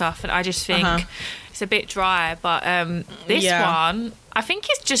kind of stuff, and I just think it's a bit dry. But this one, I think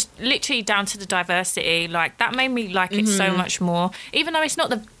it's just literally down to the diversity. Like, that made me like it so much more. Even though it's not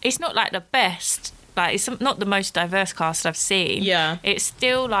like the best. Like, it's not the most diverse cast I've seen. Yeah, it's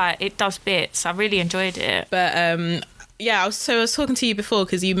still like it does bits. I really enjoyed it. But I was talking to you before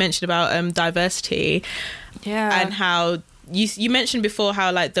because you mentioned about diversity. Yeah, and how you mentioned before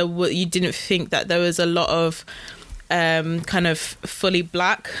how like you didn't think that there was a lot of kind of fully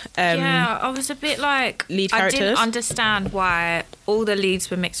black. I was a bit like lead characters. I didn't understand why all the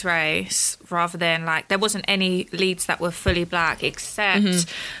leads were mixed race rather than like there wasn't any leads that were fully black except.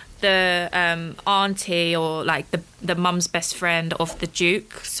 The auntie or like the mum's best friend of the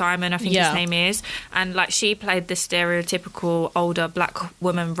Duke, Simon, I think his name is, and like she played the stereotypical older black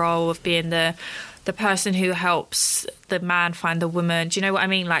woman role of being the person who helps the man find the woman. Do you know what I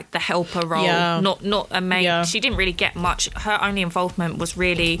mean? Like the helper role, not a maid. Yeah. She didn't really get much. Her only involvement was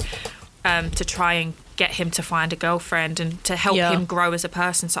really to try and get him to find a girlfriend and to help him grow as a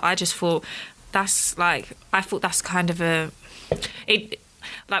person. So I just thought that's kind of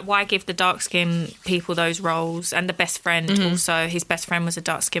like, why give the dark-skinned people those roles? And the best friend also, his best friend was a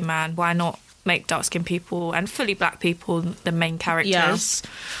dark-skinned man. Why not make dark-skinned people and fully black people the main characters?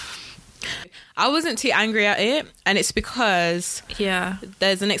 Yeah. I wasn't too angry at it, and it's because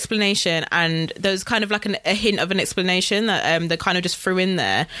there's an explanation, and there's kind of like a hint of an explanation that they kind of just threw in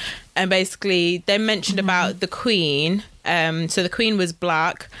there. And basically, they mentioned about the Queen. So the Queen was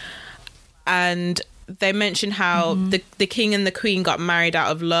black, and they mentioned how the king and the queen got married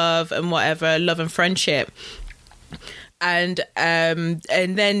out of love and whatever, love and friendship. And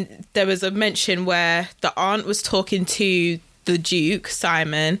then there was a mention where the aunt was talking to the Duke,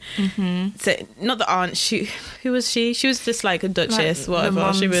 Simon. So not the aunt, who was she? She was just like a duchess, like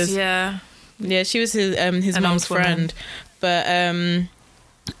whatever. She was she was his mum's friend. But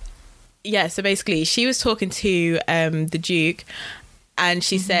so basically she was talking to the Duke. And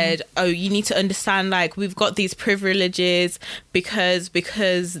she said, oh, you need to understand, like, we've got these privileges because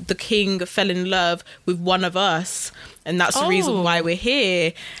the king fell in love with one of us. And that's the reason why we're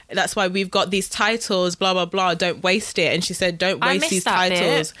here. That's why we've got these titles, blah, blah, blah. Don't waste it. And she said, don't waste these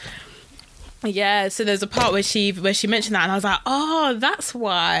titles. Bit. Yeah, so there's a part where she mentioned that, and I was like, oh, that's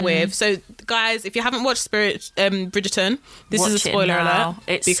why. So, guys, if you haven't watched Bridgerton, this is a spoiler alert.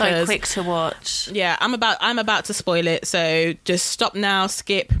 It's so quick to watch. Yeah, I'm about to spoil it, so just stop now,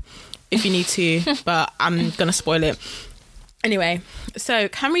 skip if you need to, but I'm gonna spoil it anyway. So,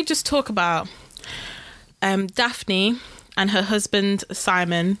 can we just talk about Daphne and her husband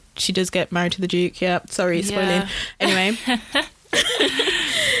Simon? She does get married to the Duke. Yeah, sorry, spoiling. Anyway.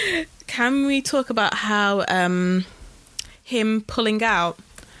 Can we talk about how him pulling out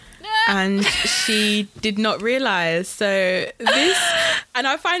and she did not realise? So this, and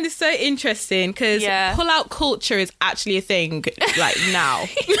I find this so interesting because pull-out culture is actually a thing, like, now.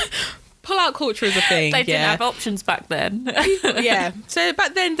 Pull-out culture is a thing. They didn't have options back then. So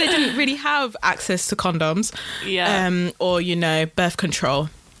back then they didn't really have access to condoms or, birth control.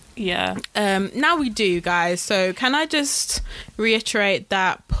 Yeah. Now we do, guys. So can I just reiterate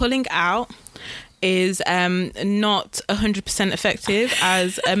that pulling out is not 100% effective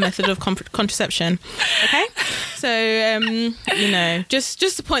as a method of contraception. Okay? So, just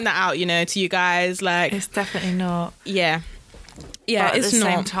to point that out, to you guys, like... It's definitely not. Yeah. Yeah, but it's not. At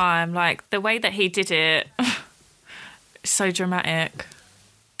the same time, like, the way that he did it, so dramatic.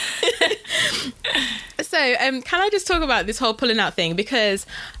 So, can I just talk about this whole pulling out thing? Because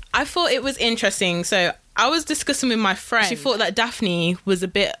I thought it was interesting. So I was discussing with my friend. She thought that Daphne was a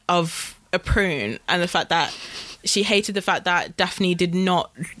bit of a prune, and the fact that she hated the fact that Daphne did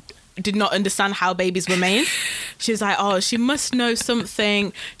not understand how babies were made. She was like, oh, she must know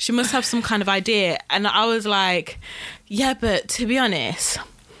something. She must have some kind of idea. And I was like, yeah, but to be honest,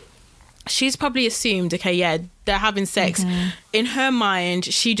 she's probably assumed, okay, yeah, they're having sex. In her mind,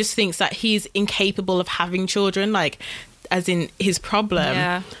 she just thinks that he's incapable of having children, like, as in his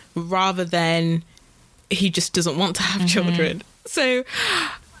problem, rather than he just doesn't want to have children. So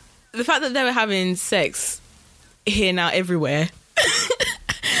the fact that they were having sex here, now, everywhere,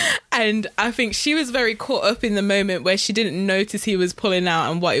 and I think she was very caught up in the moment where she didn't notice he was pulling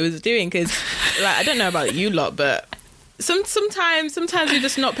out and what he was doing, because, like, I don't know about you lot, but sometimes you're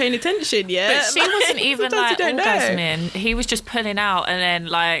just not paying attention. But she wasn't even like orgasming. He was just pulling out and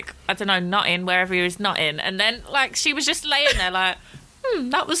then, like, I don't know, nutting wherever he was nutting, and then, like, she was just laying there like,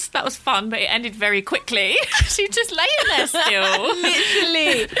 that was fun, but it ended very quickly. She's just laying there still.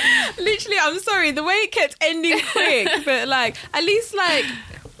 literally, I'm sorry, the way it kept ending quick, but like, at least like,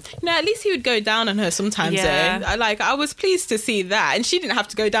 no, at least he would go down on her sometimes. Yeah. I was pleased to see that, and she didn't have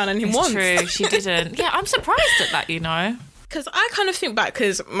to go down on him once. True, she didn't. Yeah, I'm surprised at that, you know. Because I kind of think back,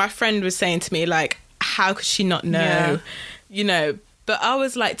 because my friend was saying to me, like, how could she not know, you know? But I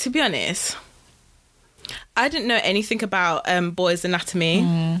was like, to be honest, I didn't know anything about boys'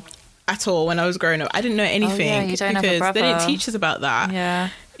 anatomy at all when I was growing up. I didn't know anything you don't because have a brother. they didn't teach us about that. Yeah,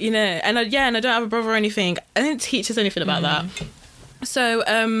 you know, and I don't have a brother or anything. I didn't teach us anything about that. So,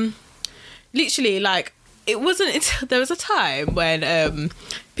 literally, like, it wasn't until there was a time when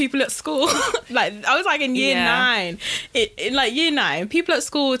people at school, like, I was like in year 9, in like year 9, people at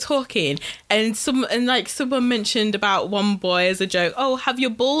school were talking, and someone mentioned about one boy as a joke, oh, have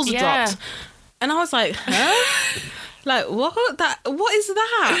your balls dropped? And I was like, huh? Like, what is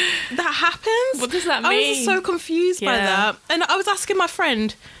that? That happens? What does that mean? I was so confused by that. And I was asking my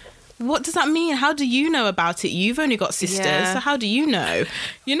friend, what does that mean? How do you know about it? You've only got sisters, so how do you know?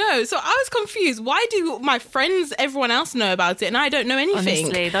 You know, so I was confused. Why do my friends, everyone else know about it, and I don't know anything?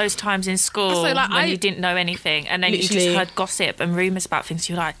 Honestly, those times in school when you didn't know anything, and then you just heard gossip and rumours about things,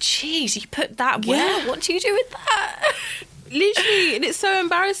 you're like, geez, you put that where? What do you do with that? Literally, and it's so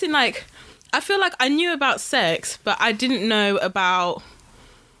embarrassing. Like, I feel like I knew about sex, but I didn't know about...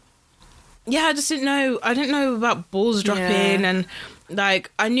 Yeah, I just didn't know. I didn't know about balls dropping and...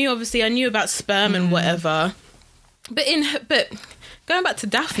 Like, I knew about sperm and whatever. But going back to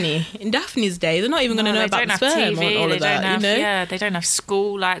Daphne, in Daphne's day, they're not even going to know about the sperm and all of that, you know? Yeah, they don't have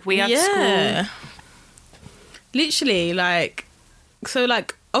school like we had school. Literally, like... So,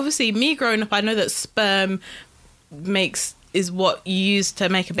 like, obviously, me growing up, I know that sperm is what you use to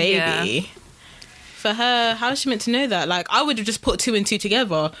make a baby. Yeah. For her, how is she meant to know that? Like, I would have just put 2 and 2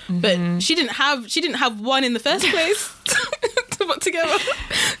 together, but she didn't have one in the first place to put together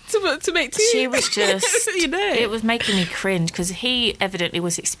to make 2. She was just, you know, it was making me cringe because he evidently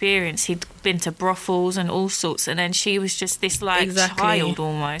was experienced. He'd been to brothels and all sorts, and then she was just this like child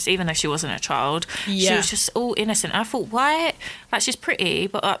almost, even though she wasn't a child. She was just all innocent. I thought, why? Like, she's pretty,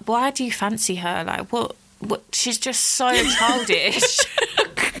 but like, why do you fancy her? Like, what? She's just so childish.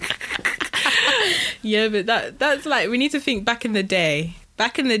 Yeah, but that's like, we need to think back in the day.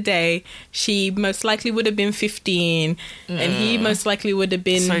 Back in the day, she most likely would have been 15 and he most likely would have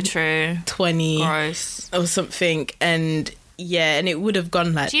been so true 20 gross or something, and it would have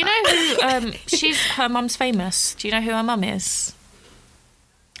gone like do you know who her mum's famous? Do you know who her mum is?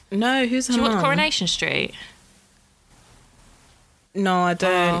 No, who's her mum? Do you watch Coronation Street? No, I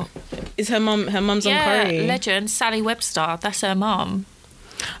don't. Is her mum's on Corrie? Legend Sally Webster, that's her mum.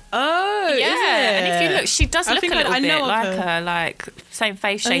 Oh, yeah. Is it? And if you look, she does look a little bit like her, like same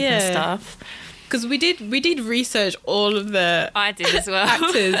face shape and stuff. Because we did research all of the I did as well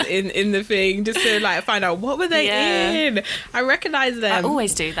actors in the thing just to like find out what were they in. I recognise them. I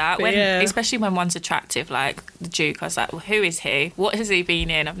always do that especially when one's attractive, like the Duke. I was like, well, who is he? What has he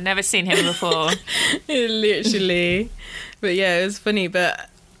been in? I've never seen him before. Literally. But yeah, it was funny. But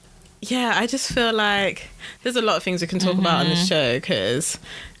yeah, I just feel like there's a lot of things we can talk about on this show because,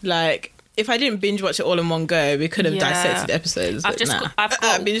 like, if I didn't binge watch it all in one go, we could have dissected episodes. I've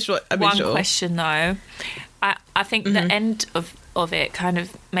got one question though. I think the end of it kind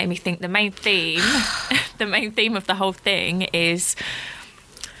of made me think the main theme of the whole thing is,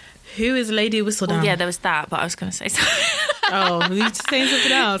 who is Lady Whistledown? Well, yeah, there was that, but I was going to say something. Oh, you were saying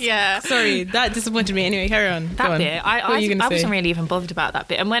something else? Yeah. Sorry, that disappointed me. Anyway, carry on. That bit, I wasn't really even bothered about that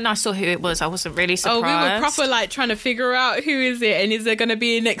bit. And when I saw who it was, I wasn't really surprised. Oh, we were proper like trying to figure out who is it and is there going to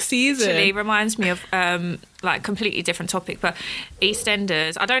be a next season? Actually, reminds me of like completely different topic, but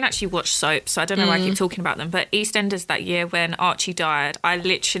EastEnders. I don't actually watch soaps, so I don't know why I keep talking about them. But EastEnders that year when Archie died, I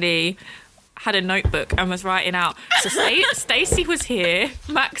literally had a notebook and was writing out. So Stacey was here,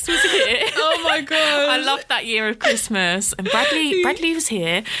 Max was here. Oh my god! I loved that year of Christmas, and Bradley was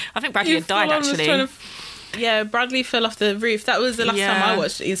here. I think Bradley had died actually. Yeah, Bradley fell off the roof. That was the last time I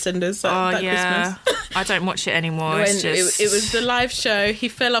watched EastEnders. Christmus. I don't watch it anymore. It was the live show. He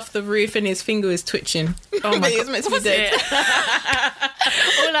fell off the roof and his finger was twitching. Oh my god! He was meant to be dead.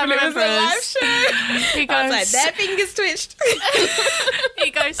 All I remember it was a live show. He goes, I was like, their fingers twitched.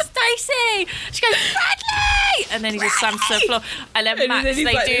 He goes, Stacey. She goes, Bradley, and then he just slams to the floor. And then Max,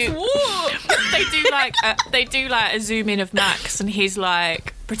 they do like a zoom in of Max, and he's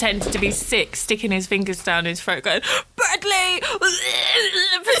like pretending to be sick, sticking his fingers down his throat, going, Bradley,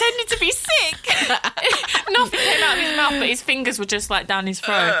 pretending to be sick. Nothing came out of his mouth, but his fingers were just like down his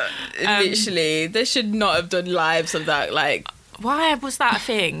throat. Literally, they should not have done lives of that. Like, Why was that a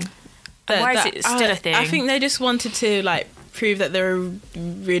thing? Why is it still a thing? I think they just wanted to like prove that they're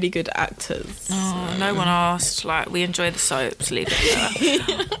really good actors. Oh, no one asked. Like, we enjoy the soaps, leave it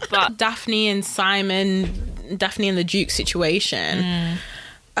there. But Daphne and the Duke situation,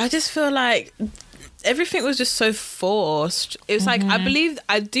 I just feel like everything was just so forced. It was like, I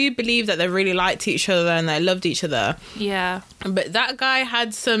do believe that they really liked each other and they loved each other. Yeah. But that guy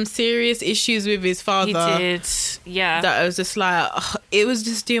had some serious issues with his father. He did, yeah. That was just like, it was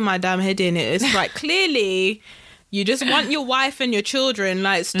just doing my damn head in. It was like, clearly, you just want your wife and your children.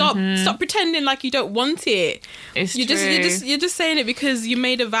 Like, stop pretending like you don't want it. It's true. You're just saying it because you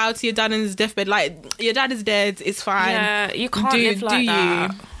made a vow to your dad on his deathbed. Like, your dad is dead. It's fine. Yeah, you can't live like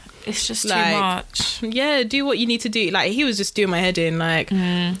that. It's just like, too much. Yeah, do what you need to do. Like, he was just doing my head in. Like,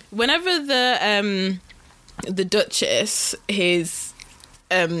 whenever the Duchess, his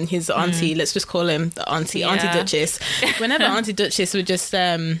auntie, let's just call him the auntie, Auntie Duchess. Whenever Auntie Duchess would just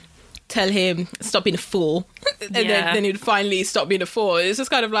tell him stop being a fool, and then he'd finally stop being a fool. It's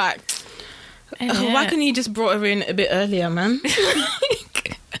just kind of like, why couldn't you just brought her in a bit earlier, man? He's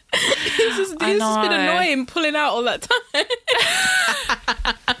just been annoying pulling out all that time.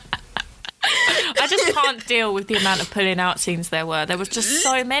 I just can't deal with the amount of pulling out scenes there were. There was just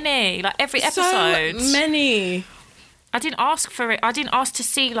so many. Like, every episode. So many. I didn't ask for it. I didn't ask to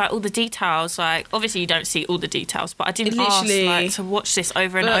see, like, all the details. Like, obviously you don't see all the details, but I didn't ask, like, to watch this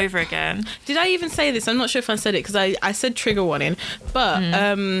over and over again. Did I even say this? I'm not sure if I said it, because I said trigger warning. But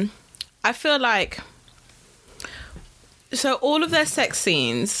I feel like... So all of their sex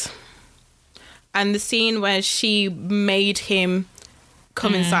scenes and the scene where she made him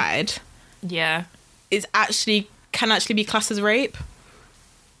come inside... Yeah. Can actually be classed as rape.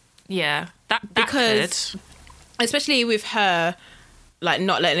 Yeah. That because... could. Especially with her, like,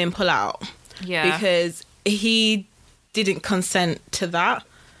 not letting him pull out. Yeah. Because he didn't consent to that.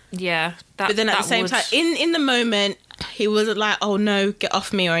 Yeah. But then at the same time, in the moment, he wasn't like, oh, no, get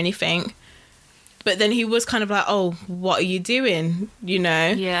off me or anything. But then he was kind of like, oh, what are you doing? You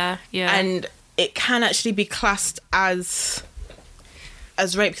know? Yeah, yeah. And it can actually be classed as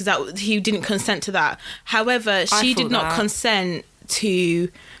rape because he didn't consent to that. However, she did not consent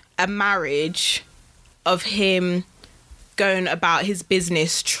to a marriage of him going about his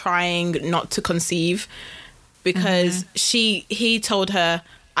business trying not to conceive, because he told her,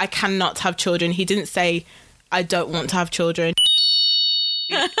 I cannot have children. He didn't say, I don't want to have children.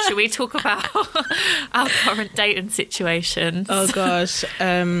 Should we talk about our current dating situation? Oh gosh,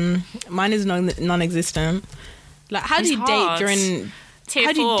 mine is non-existent. Like, how do you date during Tier 4?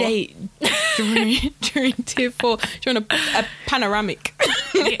 How do you date during Tier 4 during a panoramic?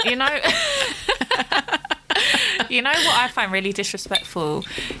 You know. You know what I find really disrespectful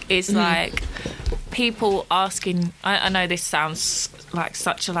is like people asking. I know this sounds like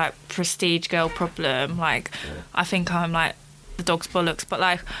such a like prestige girl problem. Like, I think I'm like the dog's bollocks, but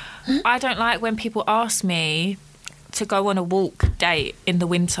like I don't like when people ask me to go on a walk date in the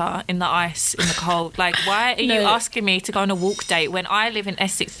winter, in the ice, in the cold. Like, why are you asking me to go on a walk date when I live in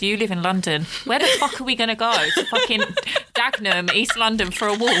Essex, you live in London? Where the fuck are we going to go? To fucking Dagenham, East London for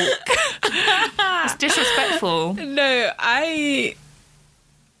a walk? It's disrespectful. No, I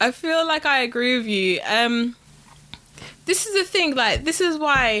feel like I agree with you. This is the thing, like, this is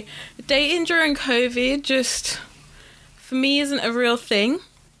why dating during COVID just, for me, isn't a real thing.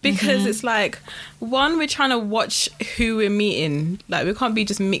 Because it's like, one, we're trying to watch who we're meeting. Like, we can't be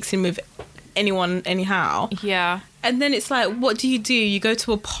just mixing with anyone anyhow. Yeah. And then it's like, what do? You go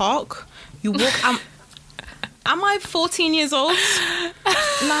to a park, you walk... Am I 14 years old?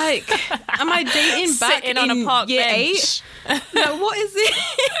 Like, am I dating back sitting on a park year bench? 8? Like, what is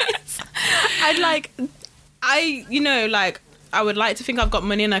this? I would like to think I've got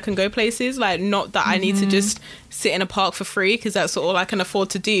money and I can go places. Like, not that I need to just sit in a park for free because that's all I can afford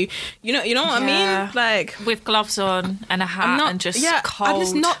to do. You know what I mean? Like, with gloves on and a hat and just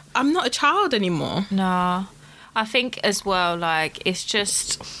cold. I'm not a child anymore. No, I think as well. Like, it's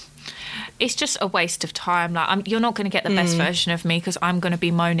just a waste of time. Like, you're not going to get the best version of me because I'm going to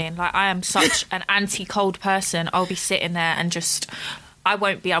be moaning. Like, I am such an anti-cold person. I'll be sitting there and I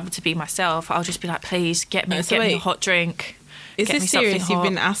won't be able to be myself. I'll just be like, please get me a hot drink. Is this serious? You've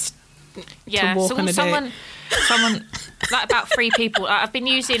been asked to walk on a date? Someone, like about 3 people. I've been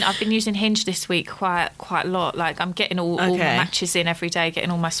using Hinge this week quite a lot. Like, I'm getting all my matches in every day, getting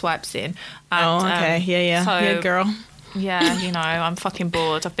all my swipes in. And, yeah, girl. Yeah, you know, I'm fucking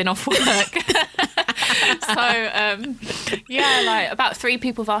bored. I've been off work. Like about 3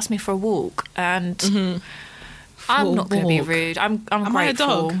 people have asked me for a walk, and I'm not going to be rude. I'm grateful. I a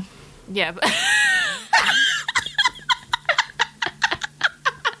dog? Yeah. But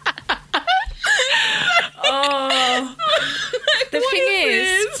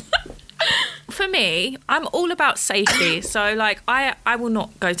me, I'm all about safety. So like I will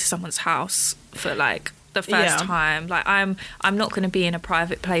not go to someone's house for like the first time. Like I'm not going to be in a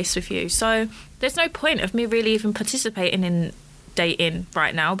private place with you. So there's no point of me really even participating in dating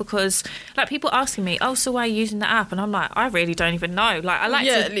right now, because like people asking me, oh, so why are you using the app? And I'm like, I really don't even know. Like I like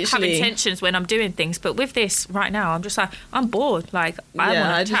to have intentions when I'm doing things, but with this right now, I'm just like, I'm bored. Like I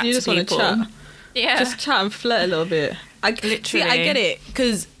want to chat to people. Chat. Yeah, just chat and flirt a little bit. Literally, see, I get it,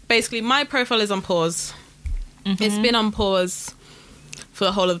 because basically my profile is on pause. It's been on pause for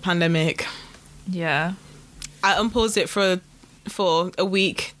the whole of the pandemic. Yeah, I unpaused it for a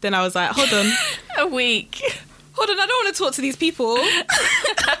week. Then I was like, hold on, a week. Hold on, I don't want to talk to these people.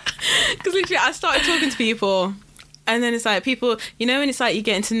 Because literally I started talking to people, and then it's like people, you know, when it's like you're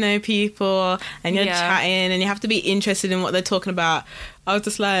getting to know people and you're chatting and you have to be interested in what they're talking about. I was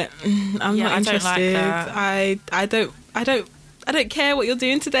just like, I'm not interested. I don't like that. I don't care what you're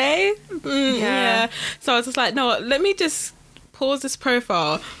doing today. So I was just like, no, let me just pause this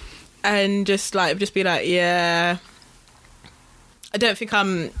profile and just be like, yeah, I don't think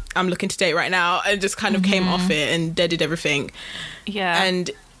I'm looking to date right now, and just kind of came off it and deaded everything. Yeah.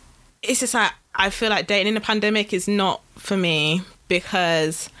 And it's just like, I feel like dating in a pandemic is not for me,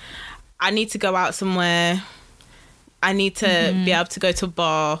 because I need to go out somewhere. I need to be able to go to a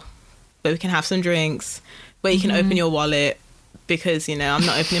bar where we can have some drinks, where you can open your wallet, because, you know, I'm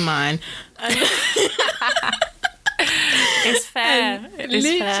not opening mine. It's fair.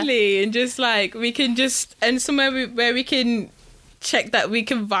 Literally, and just like we can just, and somewhere where we can check that we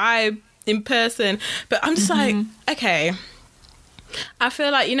can vibe in person. But I'm just like, okay, I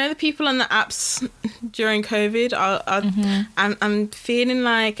feel like, you know, the people on the apps during COVID I'm feeling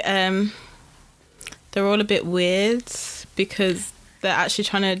like they're all a bit weird, because they're actually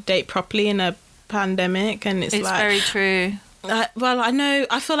trying to date properly in a pandemic, and it's like, very true. Well,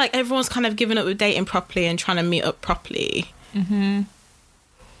 I feel like everyone's kind of given up with dating properly and trying to meet up properly.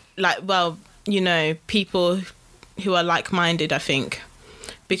 Like, well, you know, people who are like-minded, I think,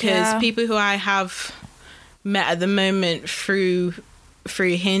 because people who I have met at the moment through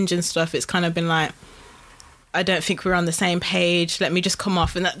Hinge and stuff, it's kind of been like, I don't think we're on the same page, let me just come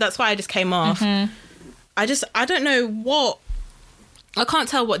off. And that's why I just came off. I don't know I can't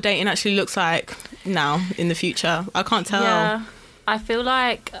tell what dating actually looks like now in the future. I can't tell. Yeah, I feel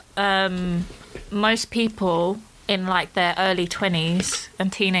like most people in like their early 20s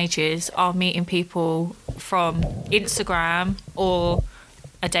and teenagers are meeting people from Instagram or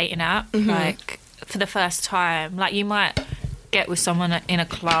a dating app, like for the first time. Like you might get with someone in a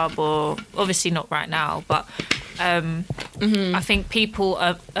club, or obviously not right now, but I think people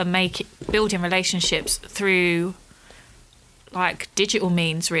are building relationships through like digital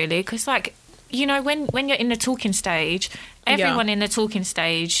means, really, because like, you know, when you're in the talking stage, everyone in the talking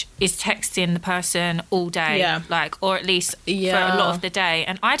stage is texting the person all day, like, or at least for a lot of the day,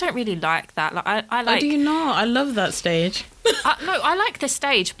 and I don't really like that. Like I like. Oh, do you not? I love that stage. No, I like the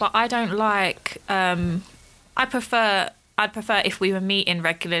stage, but I don't like. I'd prefer if we were meeting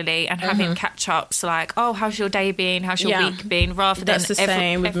regularly and having catch-ups, like, oh, how's your day been? How's your week been? Rather than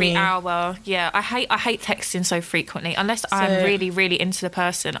every hour. Yeah, I hate texting so frequently, unless I'm really, really into the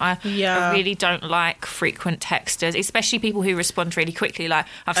person. I really don't like frequent texters, especially people who respond really quickly. Like,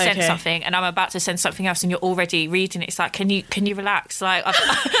 I've sent something and I'm about to send something else and you're already reading it. It's like, can you relax? Like,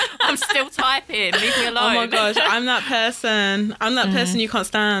 I'm still typing. Leave me alone. Oh my gosh, I'm that person. I'm that person you can't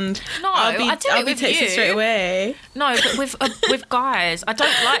stand. No, I'll be texting straight away. No, but with guys, I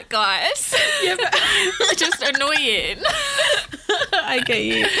don't like guys. Yeah, but they're just annoying. I get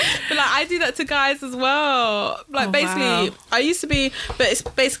you, but like I do that to guys as well. Like basically, I used to be, but it's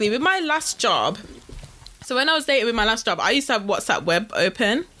basically with my last job. So when I was dating with my last job, I used to have WhatsApp web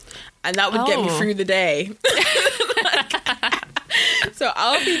open, and that would get me through the day. So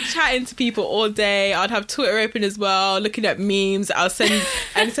I'll be chatting to people all day. I'd have Twitter open as well, looking at memes. I'll send,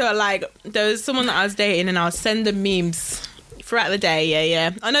 and so like there was someone that I was dating, and I'll send them memes throughout the day.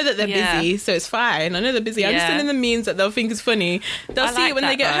 Yeah. I know that they're busy, so it's fine. I know they're busy. I'm just sending them memes that they'll think is funny. They'll see it when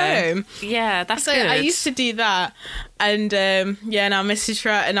they get home. Yeah, that's good. I used to do that, and and I'll message her,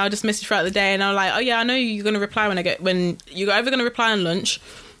 and I'll just message throughout the day, and I'm like, oh yeah, I know you're gonna reply when you're either gonna reply on lunch,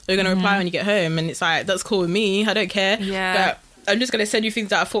 or you're gonna reply when you get home, and it's like, that's cool with me. I don't care. Yeah. But I'm just going to send you things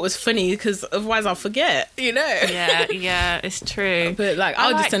that I thought was funny, because otherwise I'll forget, you know? Yeah, it's true. But like,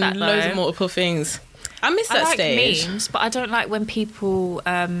 I'll just send loads of multiple things. I miss that stage. Memes, but I don't like when people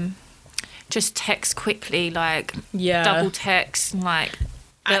just text quickly, like double text, like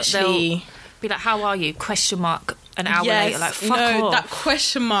they'll be like, how are you? ? An hour later, like, fuck off. That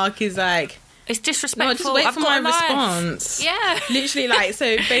question mark is like, it's disrespectful. No, just wait for my response. Yeah. Literally, like,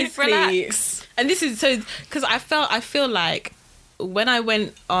 so basically... Relax. And this is so because I feel like when I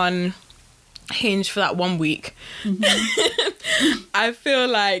went on Hinge for that 1 week, I feel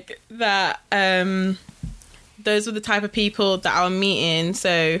like that those were the type of people that I was meeting.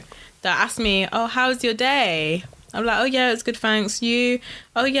 So that asked me, "Oh, how's your day?" I'm like, "Oh yeah, it's good, thanks. You?"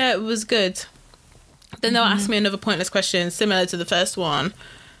 "Oh yeah, it was good." Then they'll ask me another pointless question similar to the first one,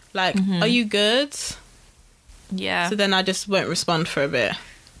 like, "Are you good?" Yeah. So then I just won't respond for a bit.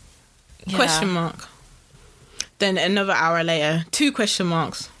 Yeah. Question mark. Then another hour later, 2 question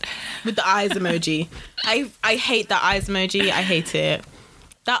marks with the eyes emoji. I hate that eyes emoji. I hate it.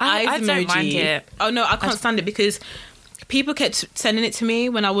 That eyes emoji. I don't mind it. Oh no, I can't stand it because people kept sending it to me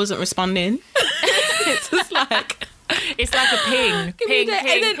when I wasn't responding. It's just like... It's like a ping. Ping,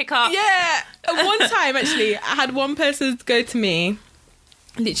 then, pick up. Yeah. One time, actually, I had one person go to me.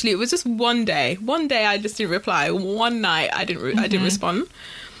 Literally, it was just one day. One day I just didn't reply. One night I didn't respond.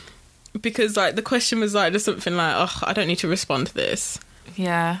 Because, like, the question was, like, just something like, "Oh, I don't need to respond to this."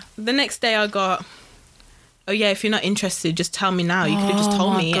 Yeah. The next day I got, "Oh, yeah, if you're not interested, just tell me now. You could have just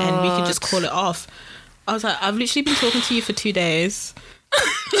told me and we could just call it off." I was like, "I've literally been talking to you for 2 days."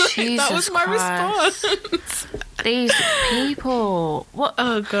 That was my response. These people. What?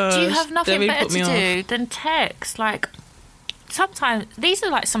 Oh, gosh. Do you have nothing better to do than text? Like, sometimes these are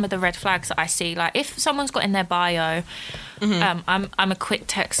like some of the red flags that I see. Like, if someone's got in their bio, I'm a quick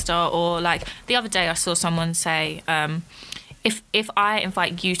texter, or like the other day I saw someone say, if I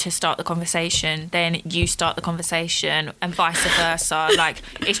invite you to start the conversation, then you start the conversation, and vice versa. Like,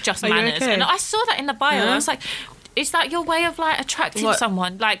 it's just manners. Okay? And I saw that in the bio. I was like, is that your way of like attracting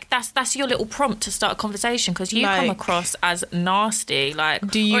someone? Like, that's your little prompt to start a conversation, because you come across as nasty. Like,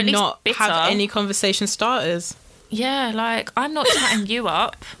 do you not have any conversation starters? Yeah, like, I'm not chatting you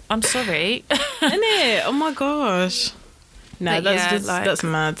up. I'm sorry. Isn't it? Oh my gosh. No, that's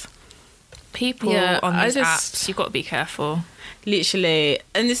mad. People on these apps, you've got to be careful. Literally.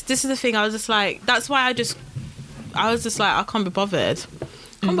 And this is the thing, I was just like, that's why I was just like, I can't be bothered.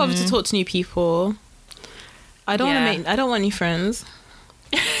 I can't bother to talk to new people. I don't want any friends.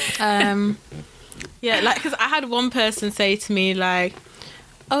 Yeah, like, because I had one person say to me, like,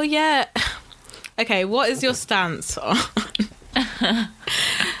 "Oh yeah, okay, what is your stance on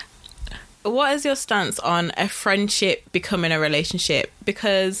what is your stance on a friendship becoming a relationship?"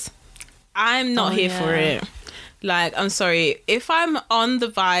 Because I'm not here for it. Like, I'm sorry, if I'm on the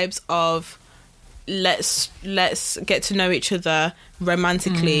vibes of let's get to know each other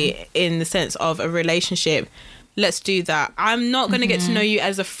romantically in the sense of a relationship, let's do that. I'm not going to get to know you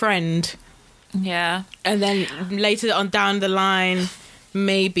as a friend. Yeah. And then later on down the line,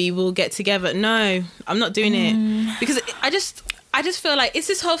 maybe we'll get together. No, I'm not doing it. Because I just feel like it's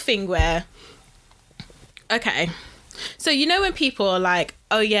this whole thing where, okay, so you know when people are like,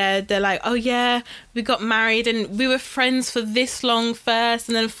 "Oh yeah," they're like, "Oh yeah, we got married and we were friends for this long first,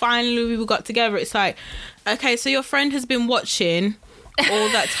 and then finally we got together." It's like, okay, so your friend has been watching all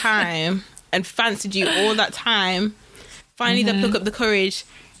that time and fancied you all that time. Finally, they took up the courage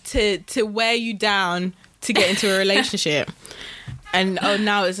to wear you down to get into a relationship. And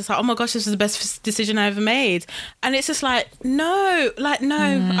now it's just like, oh my gosh, this was the best decision I ever made. And it's just like, no,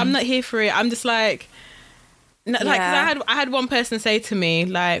 I'm not here for it. I'm just like, no, like, 'cause I had one person say to me,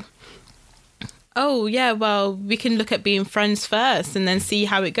 like, "Oh yeah, well, we can look at being friends first and then see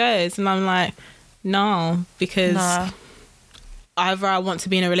how it goes." And I'm like, no, because either I want to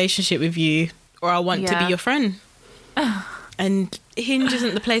be in a relationship with you or I want to be your friend. And Hinge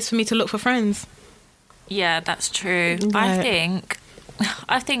isn't the place for me to look for friends. Yeah, that's true. Like,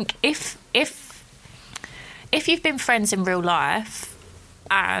 I think if you've been friends in real life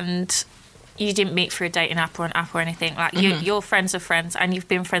and you didn't meet through a dating app or an app or anything, like, you're friends of friends and you've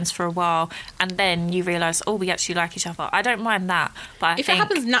been friends for a while, and then you realise, oh, we actually like each other, I don't mind that. But if it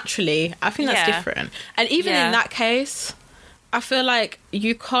happens naturally, I think that's different. And even in that case, I feel like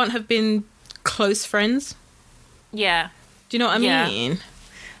you can't have been close friends. Yeah. Do you know what I mean?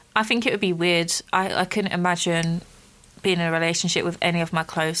 I think it would be weird. I couldn't imagine being in a relationship with any of my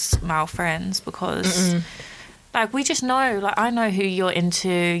close male friends, because like, we just know, like, I know who you're into,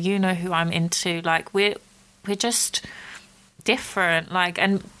 you know who I'm into, like, we're just different. Like,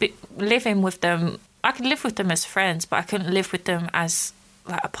 and living with them, I could live with them as friends, but I couldn't live with them as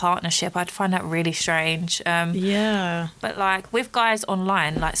like a partnership. I'd find that really strange. But like with guys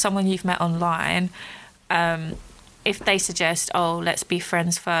online, like someone you've met online, if they suggest, oh, let's be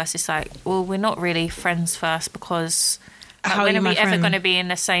friends first, it's like, well, we're not really friends first, because how when are are we my ever friend? going to be in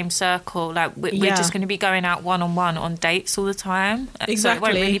the same circle? Like, we're just going to be going out one-on-one on dates all the time. Exactly. So it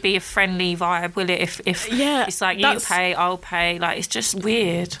won't really be a friendly vibe, will it? If it's like, you pay, I'll pay. Like, it's just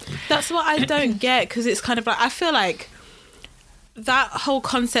weird. That's what I don't get, because it's kind of like, I feel like that whole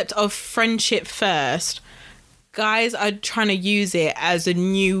concept of friendship first, guys are trying to use it as a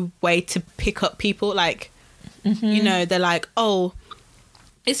new way to pick up people. Like, you know, they're like, oh,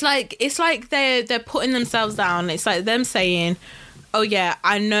 it's like they're putting themselves down. It's like them saying, oh yeah,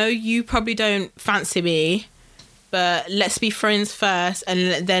 I know you probably don't fancy me, but let's be friends first,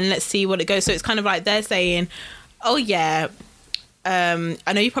 and then let's see what it goes. So it's kind of like they're saying, oh yeah,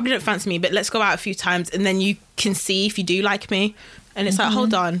 I know you probably don't fancy me, but let's go out a few times, and then you can see if you do like me. And it's like,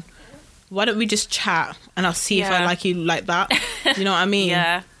 hold on, why don't we just chat, and I'll see if I like you like that. You know what I mean?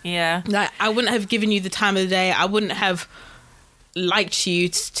 Yeah. Like, I wouldn't have given you the time of the day. I wouldn't have liked you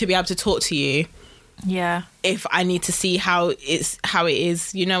to be able to talk to you if I need to see how it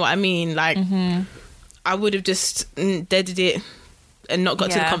is. You know what I mean? Like, I would have just deaded it and not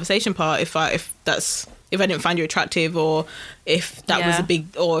got to the conversation part if I didn't find you attractive, or if that was a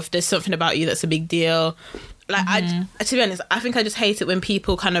big, or if there's something about you that's a big deal. Like, to be honest, I think I just hate it when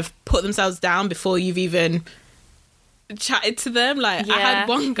people kind of put themselves down before you've even chatted to them. Like, I had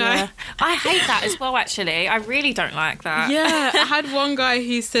one guy, I hate that as well, actually. I really don't like that. I had one guy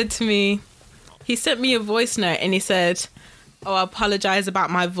who said to me, he sent me a voice note, and he said, oh, I apologize about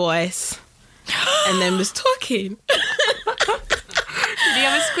my voice, and then was talking. Did he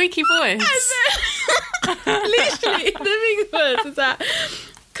have a squeaky voice? Literally, the thing was that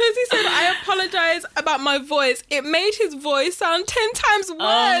because he said, I apologize about my voice, it made his voice sound 10 times worse.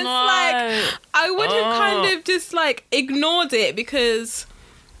 Oh, no. Like, I would have kind of just like ignored it, because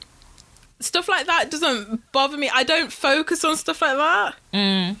stuff like that doesn't bother me. I don't focus on stuff like that.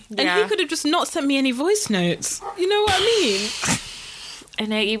 And he could have just not sent me any voice notes. You know what I mean?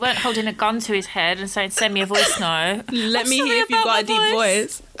 And you weren't holding a gun to his head and saying, send me a voice note. Let me hear if you've got a deep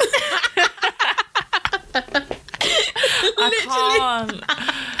voice. I can't.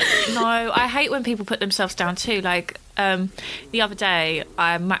 No, I hate when people put themselves down too. Like, the other day,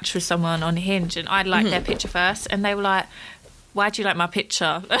 I matched with someone on Hinge, and I liked their picture first, and they were like, why do you like my picture?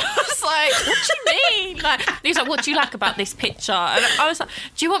 I was like, what do you mean? Like, he was like, what do you like about this picture? And I was like,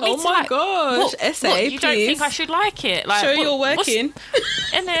 do you want me to like... Oh my gosh, essay, what, you don't think I should like it? Like, show you're working.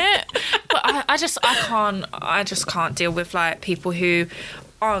 In it. But I just can't deal with like people who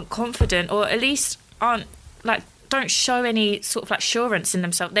aren't confident, or at least aren't like, don't show any sort of like assurance in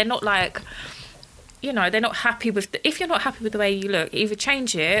themselves. They're not like, you know, they're not happy with if you're not happy with the way you look, either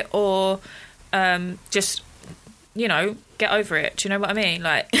change it or just, you know, get over it. Do you know what I mean?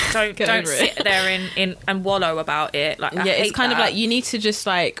 Like, don't sit there in and wallow about it. Like, I hate it's kind of like, you need to just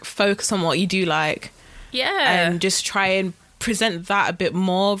like focus on what you do like, and just try and present that a bit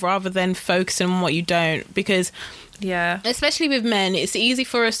more rather than focusing on what you don't. Because especially with men, it's easy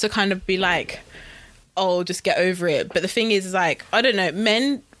for us to kind of be like, oh, just get over it. But the thing is, like, I don't know,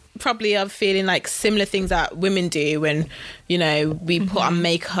 men probably are feeling like similar things that women do when, you know, we put on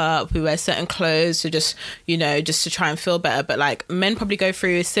makeup, we wear certain clothes to just, you know, just to try and feel better. But like, men probably go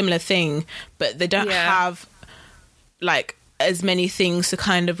through a similar thing, but they don't have like as many things to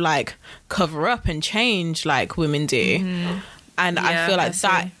kind of like cover up and change like women do. And I feel like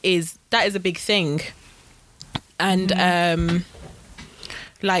that is a big thing. And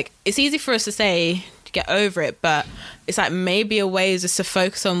like, it's easy for us to say to get over it, but it's like, maybe a way is just to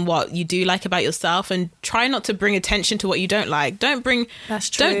focus on what you do like about yourself, and try not to bring attention to what you don't like. Don't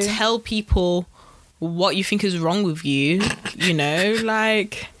tell people what you think is wrong with you, you know,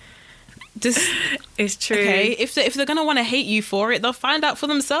 like, just, it's true. Okay, if they're gonna want to hate you for it, they'll find out for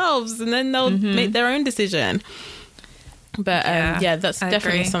themselves, and then they'll make their own decision. But that's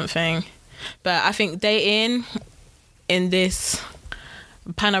definitely something. But I think dating in this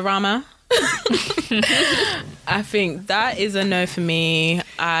panorama, I think that is a no for me.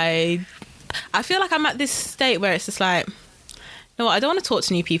 I feel like I'm at this state where it's just like, no, I don't want to talk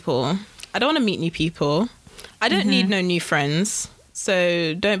to new people. I don't want to meet new people. I don't need no new friends.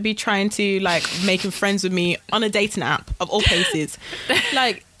 So don't be trying to like making friends with me on a dating app of all places.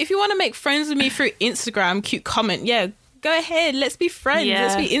 Like, if you want to make friends with me through Instagram, cute comment, go ahead. Let's be friends.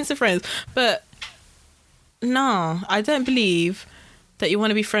 Let's be Insta friends. But no, I don't believe that you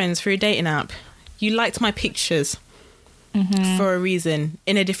want to be friends through a dating app. You liked my pictures for a reason,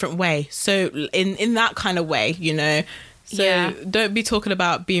 in a different way. So in that kind of way, you know. So don't be talking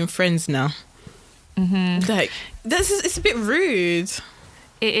about being friends now. Like, it's a bit rude.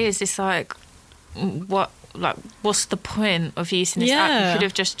 It is. It's like, what like, what's the point of using this app? You could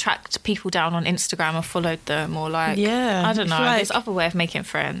have just tracked people down on Instagram or followed them, or like, I don't know. Like, there's other way of making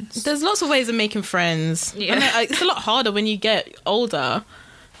friends. There's lots of ways of making friends. Yeah. I mean, it's a lot harder when you get older.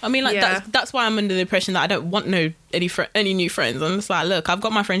 I mean, like, that's why I'm under the impression that I don't want any new friends. I'm just like, look, I've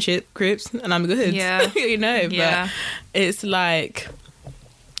got my friendship groups and I'm good. Yeah. You know, but it's like,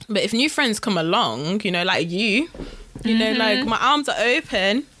 but if new friends come along, you know, like you know, like, my arms are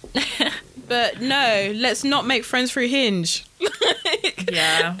open. But no, let's not make friends through Hinge.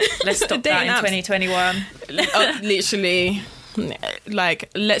 Let's stop that in 2021. Literally,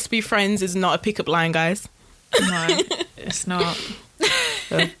 like, let's be friends is not a pickup line, guys. No, it's not.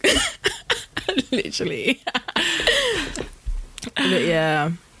 Literally. But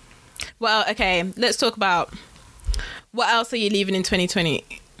yeah. Well, okay, let's talk about what else are you leaving in 2020?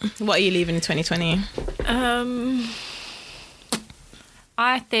 What are you leaving in 2020?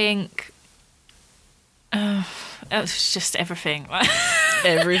 I think it's just everything.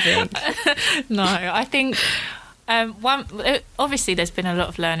 Everything. No, I think obviously there's been a lot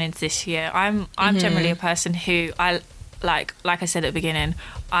of learnings this year. I'm generally a person who I like I said at the beginning,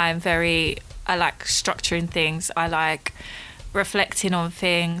 I like structuring things. I like reflecting on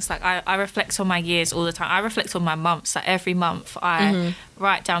things. Like, I reflect on my years all the time. I reflect on my months. Like, every month I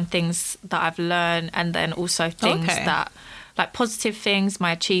write down things that I've learned, and then also things that, like, positive things,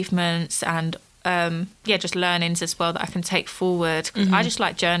 my achievements, and just learnings as well that I can take forward. I just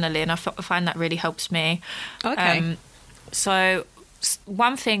like journaling. I find that really helps me. So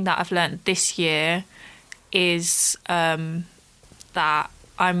one thing that I've learned this year is that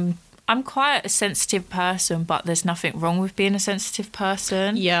I'm quite a sensitive person, but there's nothing wrong with being a sensitive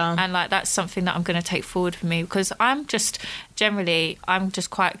person. Yeah. And, like, that's something that I'm going to take forward for me, because I'm just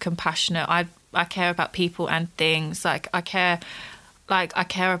quite compassionate. I care about people and things. Like, I care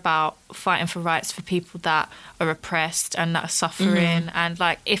about fighting for rights for people that are oppressed and that are suffering. And,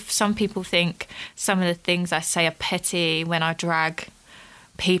 like, if some people think some of the things I say are petty when I drag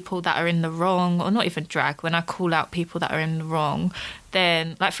people that are in the wrong, or not even drag, when I call out people that are in the wrong,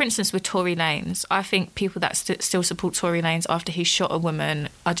 then, like, for instance, with Tory Lanez, I think people that still support Tory Lanez after he shot a woman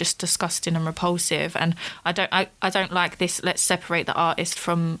are just disgusting and repulsive. And I don't like this, let's separate the artist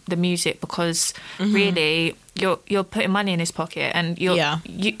from the music, because really you're putting money in his pocket, and you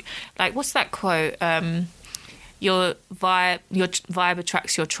like, what's that quote? Your vibe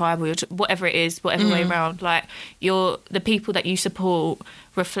attracts your tribe, or whatever it is, whatever way around. Like, the people that you support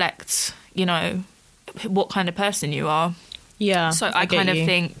reflects, you know, what kind of person you are. Yeah. So I kind of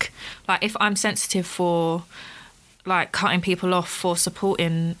think, like, if I'm sensitive for, like, cutting people off for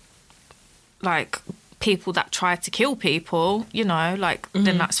supporting, like, people that try to kill people, you know, like,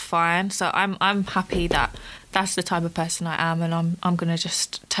 then that's fine. So I'm happy that that's the type of person I am, and I'm going to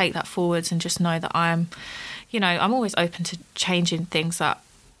just take that forwards and just know that I'm always open to changing things that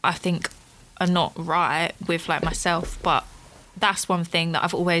I think are not right with, like, myself. But that's one thing that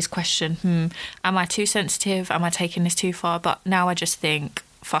I've always questioned. Am I too sensitive? Am I taking this too far? But now I just think,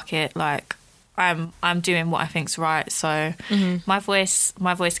 fuck it. Like, I'm doing what I think's right. So my voice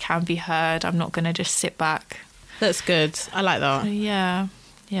can be heard. I'm not going to just sit back. That's good. I like that. Yeah.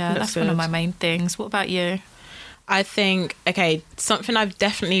 That's one of my main things. What about you? I think, something I've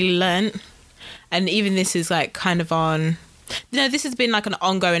definitely learnt, and even this is, like, kind of on, this has been, like, an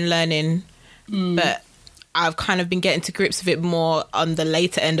ongoing learning, but I've kind of been getting to grips with it more on the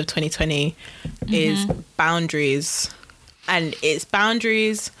later end of 2020, is boundaries. And it's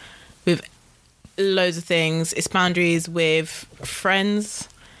boundaries with loads of things. It's boundaries with friends,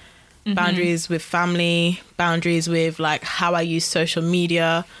 boundaries with family, boundaries with, like, how I use social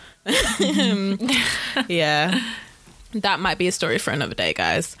media. Yeah. That might be a story for another day,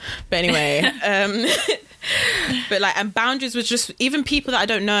 guys. But anyway, but, like, and boundaries with just even people that I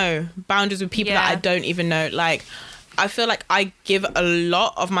don't know, boundaries with people that I don't even know. Like, I feel like I give a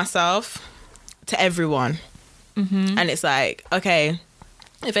lot of myself to everyone. And it's like, okay,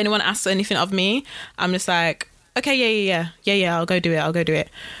 if anyone asks anything of me, I'm just like, okay, yeah, I'll go do it.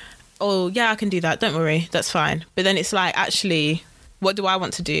 Oh, yeah, I can do that. Don't worry. That's fine. But then it's like, actually, what do I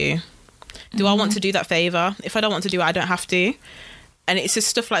want to do? Do I want to do that favour? If I don't want to do it, I don't have to. And it's just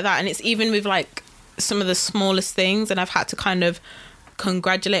stuff like that. And it's even with, like, some of the smallest things, and I've had to kind of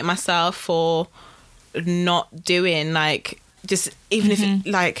congratulate myself for not doing, like, just even if it,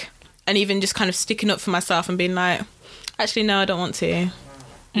 like, and even just kind of sticking up for myself and being like, actually, no, I don't want to,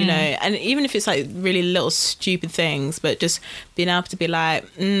 you know. And even if it's, like, really little stupid things, but just being able to be like,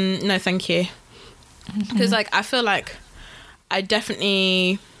 no, thank you. Because, like, I feel like I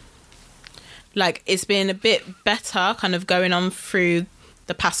definitely, like, it's been a bit better kind of going on through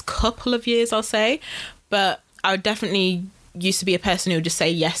the past couple of years, I'll say. But I would definitely used to be a person who would just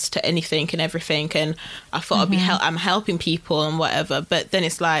say yes to anything and everything, and I thought I'm helping people and whatever. But then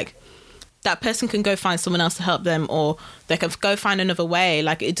it's like, that person can go find someone else to help them, or they can go find another way.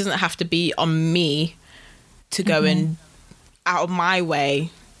 Like, it doesn't have to be on me to go and out of my way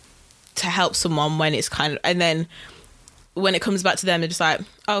to help someone, when it's kind of, and then when it comes back to them, they're just like,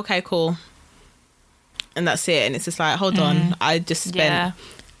 oh, okay, cool, and that's it. And it's just like, hold on, I just spent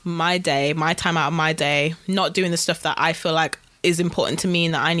my time out of my day not doing the stuff that I feel like is important to me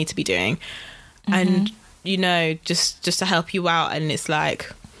and that I need to be doing, and you know, just to help you out. And it's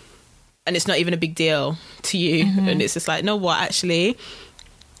like, and it's not even a big deal to you, and it's just like, no, what, actually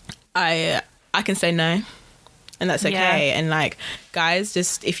I can say no, and that's okay. And like, guys,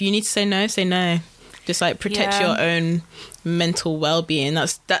 just, if you need to say no, say no. Just like, protect your own mental well-being.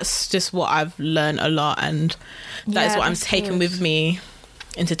 That's just what I've learned a lot, and that is what I'm taking with me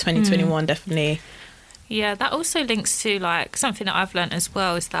into 2021. Definitely. Yeah, that also links to like something that I've learned as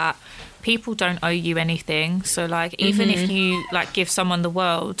well, is that people don't owe you anything. So like, even if you like give someone the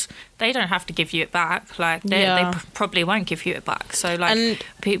world, they don't have to give you it back. Like, they probably won't give you it back. So like,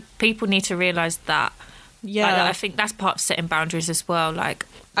 people need to realise that. Yeah, like, I think that's part of setting boundaries as well. Like,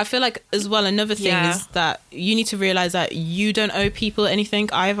 I feel like as well, another thing is that you need to realise that you don't owe people anything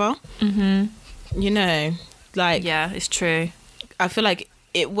either. You know, like, yeah, it's true. I feel like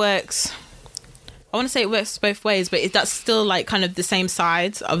it works, I want to say it works both ways, but that's still like kind of the same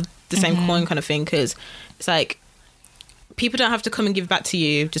sides of the same coin kind of thing, because it's like, people don't have to come and give back to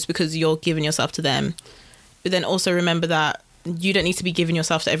you just because you're giving yourself to them. But then also remember that you don't need to be giving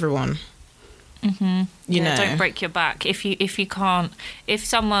yourself to everyone. You know, don't break your back if you can't. If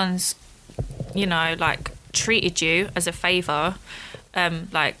someone's, you know, like, treated you as a favour,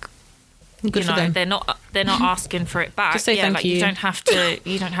 like, good, you know, they're not asking for it back. Just say thank you. You don't have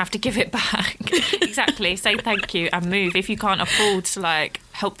to give it back. Exactly. Say thank you and move. If you can't afford to like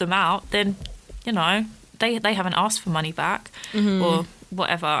help them out, then, you know, they haven't asked for money back or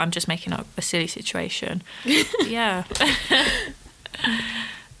whatever. I'm just making up a silly situation. Yeah.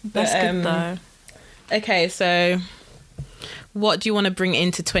 That's good though. Okay, so what do you want to bring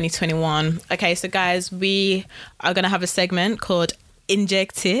into 2021? Okay, so guys, we are going to have a segment called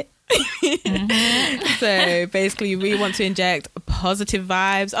Inject It. So basically, we want to inject positive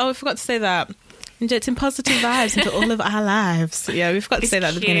vibes. Oh, I forgot to say that. Injecting positive vibes into all of our lives. Yeah, we forgot to say that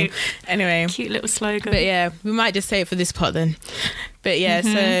at the beginning. Anyway. Cute little slogan. But yeah, we might just say it for this part then. But yeah,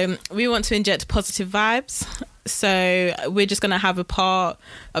 so we want to inject positive vibes. So we're just going to have a part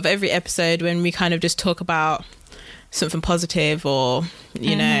of every episode when we kind of just talk about something positive, or,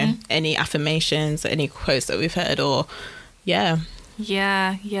 you know, any affirmations, any quotes that we've heard, or Yeah,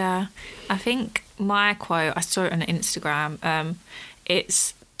 I think my quote, I saw it on Instagram,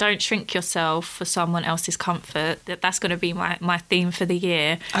 it's, don't shrink yourself for someone else's comfort. That's going to be my theme for the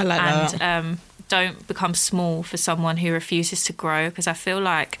year. I like that. And don't become small for someone who refuses to grow, because I feel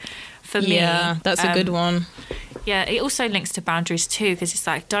like, for me, that's a good one. Yeah, it also links to boundaries too, because it's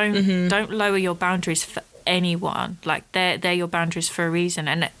like, don't lower your boundaries for anyone. Like, they're your boundaries for a reason,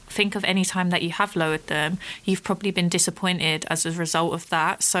 and think of any time that you have lowered them, you've probably been disappointed as a result of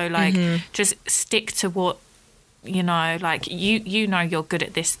that. So like, just stick to what, you know, like, you know you're good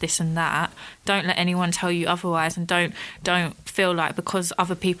at this and that. Don't let anyone tell you otherwise, and don't feel like because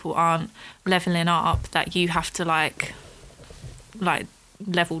other people aren't leveling up that you have to like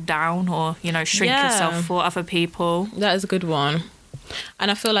level down, or, you know, shrink yourself for other people. That is a good one.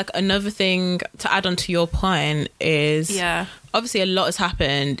 And I feel like another thing to add on to your point is, obviously a lot has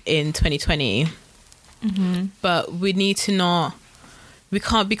happened in 2020, but we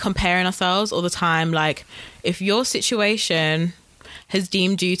can't be comparing ourselves all the time. Like, if your situation has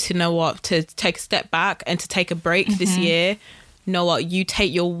deemed you to take a step back and to take a break this year, you know what, you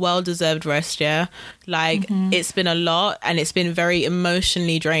take your well-deserved rest. Like, it's been a lot, and it's been very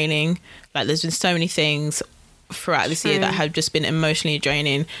emotionally draining. Like, there's been so many things throughout this year that have just been emotionally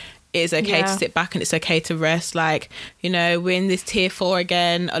draining. It's okay to sit back, and it's okay to rest. Like, you know, we're in this tier 4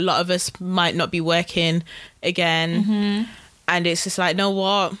 again. A lot of us might not be working again, and it's just like, know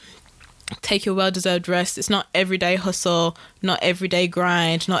what, take your well-deserved rest. It's not everyday hustle, not everyday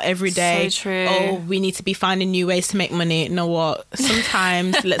grind, not every day, so true. Oh, we need to be finding new ways to make money. You know what,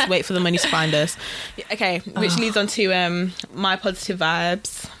 sometimes let's wait for the money to find us. Okay, which leads on to my positive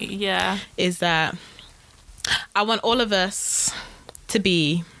vibes. Is that I want all of us to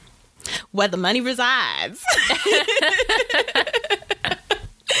be where the money resides.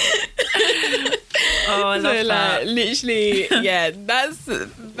 Oh, I love that. Literally,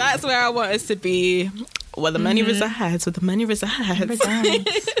 that's where I want us to be. Where the money resides. Where the money resides.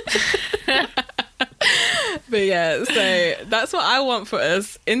 But yeah, so that's what I want for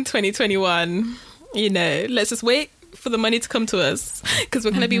us in 2021. You know, let's just wait for the money to come to us, because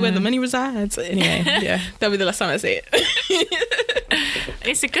we're going to be where the money resides. Anyway, yeah, that'll be the last time I say it.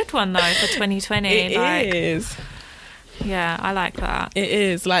 It's a good one, though, for 2020. It is. Yeah, I like that. It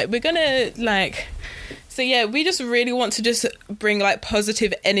is. Like, we're going to, like... So, yeah, we just really want to just bring, like,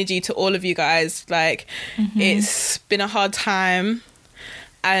 positive energy to all of you guys. Like, it's been a hard time.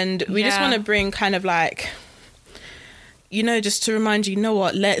 And we just want to bring kind of, like... You know, just to remind you, you know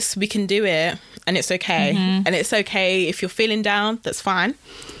what, we can do it, and it's okay. And it's okay if you're feeling down, that's fine.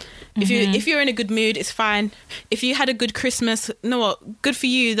 If you're in a good mood, it's fine. If you had a good Christmas, you know what, good for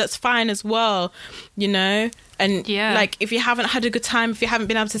you, that's fine as well, you know? And like, if you haven't had a good time, if you haven't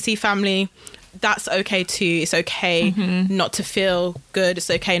been able to see family, that's okay too. It's okay not to feel good. It's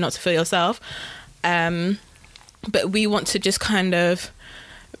okay not to feel yourself. But we want to just kind of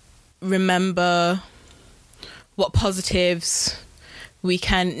remember what positives we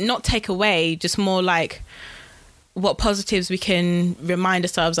can not take away, just more like what positives we can remind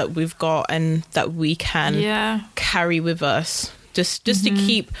ourselves that we've got and that we can carry with us, just to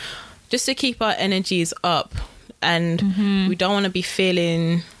keep our energies up. And we don't want to be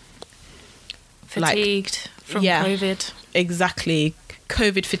feeling fatigued from COVID. Exactly,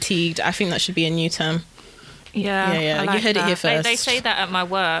 COVID fatigued. I think that should be a new term. Yeah. Like you heard it here first. They say that at my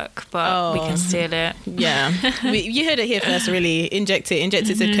work, but we can steal it. Yeah, you heard it here first. Really, inject it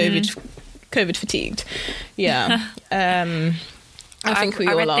to COVID fatigued. Yeah. I think we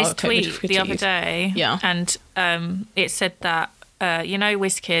all are. I read this tweet the other day. Yeah, and it said that you know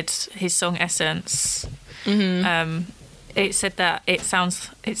Wizkid, his song Essence. It said that it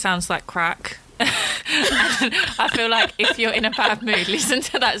sounds like crack. I feel like if you're in a bad mood, listen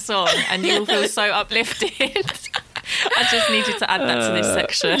to that song and you'll feel so uplifted. I just needed to add that to this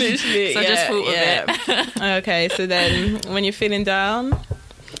section. Literally, so I just thought of it. Okay, so then when you're feeling down,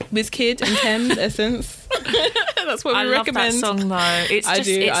 Wizkid and Thames Essence. That's what we recommend. I love that song though. It's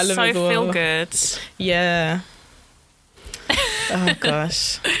so feel good. Yeah. Oh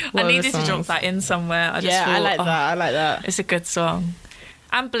gosh. I needed to drop that in somewhere. I like that. It's a good song.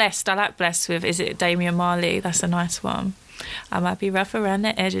 And Blessed. I like Blessed with, is it Damian Marley? That's a nice one. I might be rough around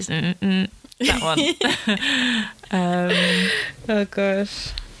the edges. That one. Oh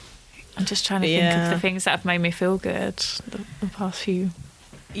gosh. I'm just trying to think of the things that have made me feel good the past few.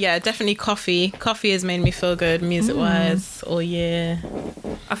 Yeah, definitely coffee. Coffee has made me feel good music-wise all year.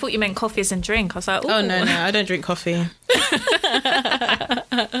 I thought you meant coffee as in drink. I was like, ooh. Oh, no, I don't drink coffee. I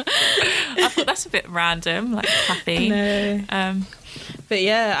thought that's a bit random, like caffeine. No. But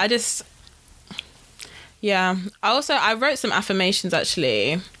yeah, I wrote some affirmations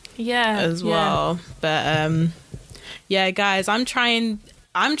actually. Yeah. As well. But yeah, guys, I'm trying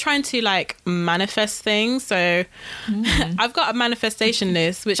to like manifest things. So I've got a manifestation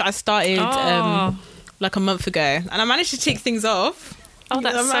list which I started like a month ago, and I managed to tick things off. Oh,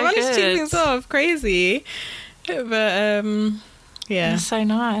 that's so good. I managed to tick things off. Crazy. But yeah, that's so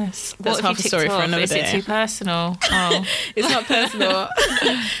nice. That's half a story for another day. Is it too personal? Oh. It's not personal.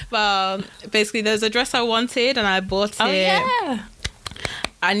 Well, basically there's a dress I wanted and I bought it. Oh yeah.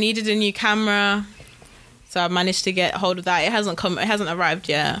 I needed a new camera, so I managed to get hold of that. It hasn't arrived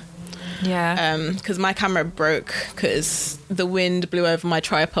yet. Yeah. Because my camera broke because the wind blew over my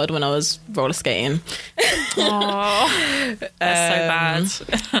tripod when I was roller skating. Oh, that's so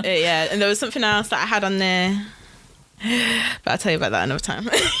bad. Yeah, and there was something else that I had on there, but I'll tell you about that another time.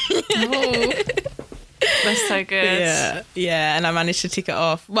 Oh, that's so good. Yeah, and I managed to tick it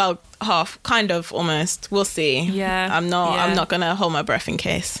off. Well, half, kind of, almost. We'll see. Yeah, I'm not gonna hold my breath in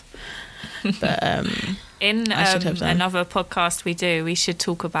case. But in another podcast we should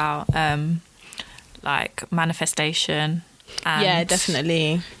talk about like manifestation. And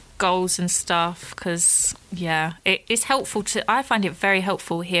definitely. Goals and stuff, because it's helpful I find it very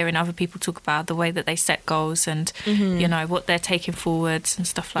helpful hearing other people talk about the way that they set goals and you know what they're taking forwards and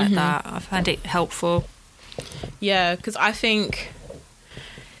stuff like that. I find it helpful. Yeah, because I think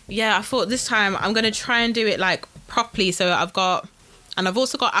I thought this time I'm going to try and do it like properly. So I've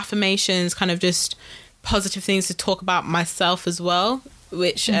also got affirmations, kind of just positive things to talk about myself as well,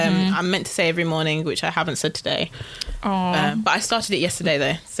 which I'm meant to say every morning, which I haven't said today. But I started it yesterday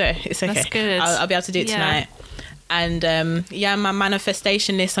though, so it's okay. That's good. I'll be able to do it tonight. And my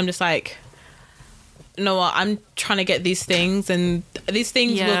manifestation list, I'm just like, you know what, I'm trying to get these things, and these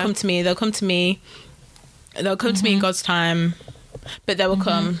things will come to me. They'll come to me in God's time, but they will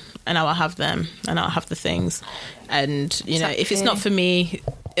come and I will have them and I'll have the things. And you know, if it's not for me,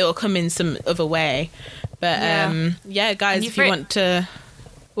 it will come in some other way. But guys, if you want to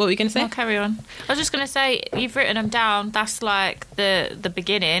What were you going to say? No, carry on. I was just going to say, you've written them down. That's like the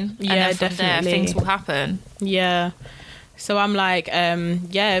beginning. And then from there, things will happen. Yeah. So I'm like,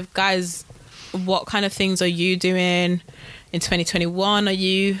 guys, what kind of things are you doing in 2021? Are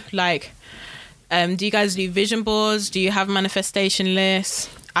you like, do you guys do vision boards? Do you have manifestation lists,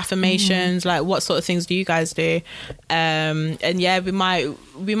 affirmations? Like, what sort of things do you guys do? And yeah, we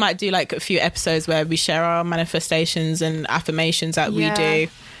might do like a few episodes where we share our manifestations and affirmations that we do,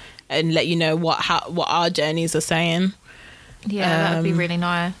 and let you know what our journeys are saying. Yeah, that would be really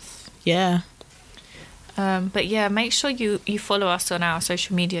nice. Yeah. But yeah, make sure you follow us on our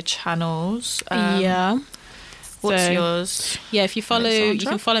social media channels. What's yours? Yeah, if you follow, you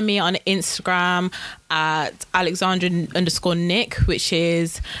can follow me on Instagram at Alexandra_Nick, which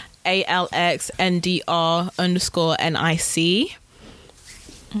is ALXNDR_NIC.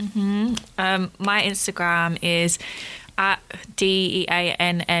 My Instagram is at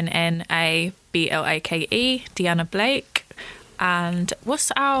DEANNNABLAKE, Deanna Blake. And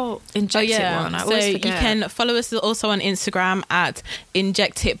what's our Inject It one? So you can follow us also on Instagram at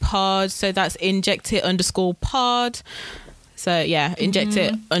Inject It Pod. So that's Inject It _pod. So yeah, Inject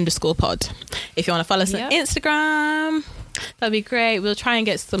It _pod. If you want to follow us on Instagram, that'd be great. We'll try and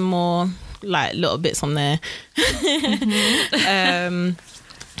get some more like little bits on there.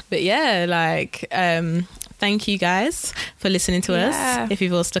 But yeah, like thank you guys for listening to us. If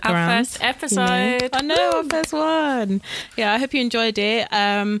you've all stuck around. Our first episode. I know, our first one. Yeah, I hope you enjoyed it.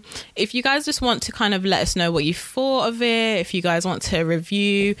 If you guys just want to kind of let us know what you thought of it, if you guys want to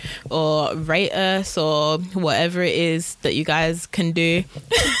review or rate us or whatever it is that you guys can do.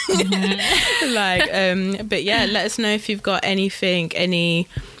 But yeah, let us know if you've got anything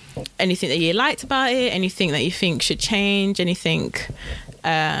that you liked about it, anything that you think should change, anything.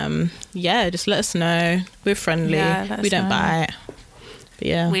 Just let us know. We're friendly. We don't bite. But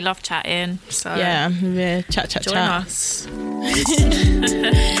yeah, we love chatting. So chat. Join us.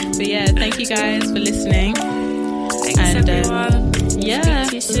 But yeah, thank you guys for listening. Thanks everyone. Yeah, speak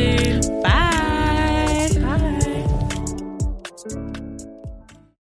to you soon. Bye.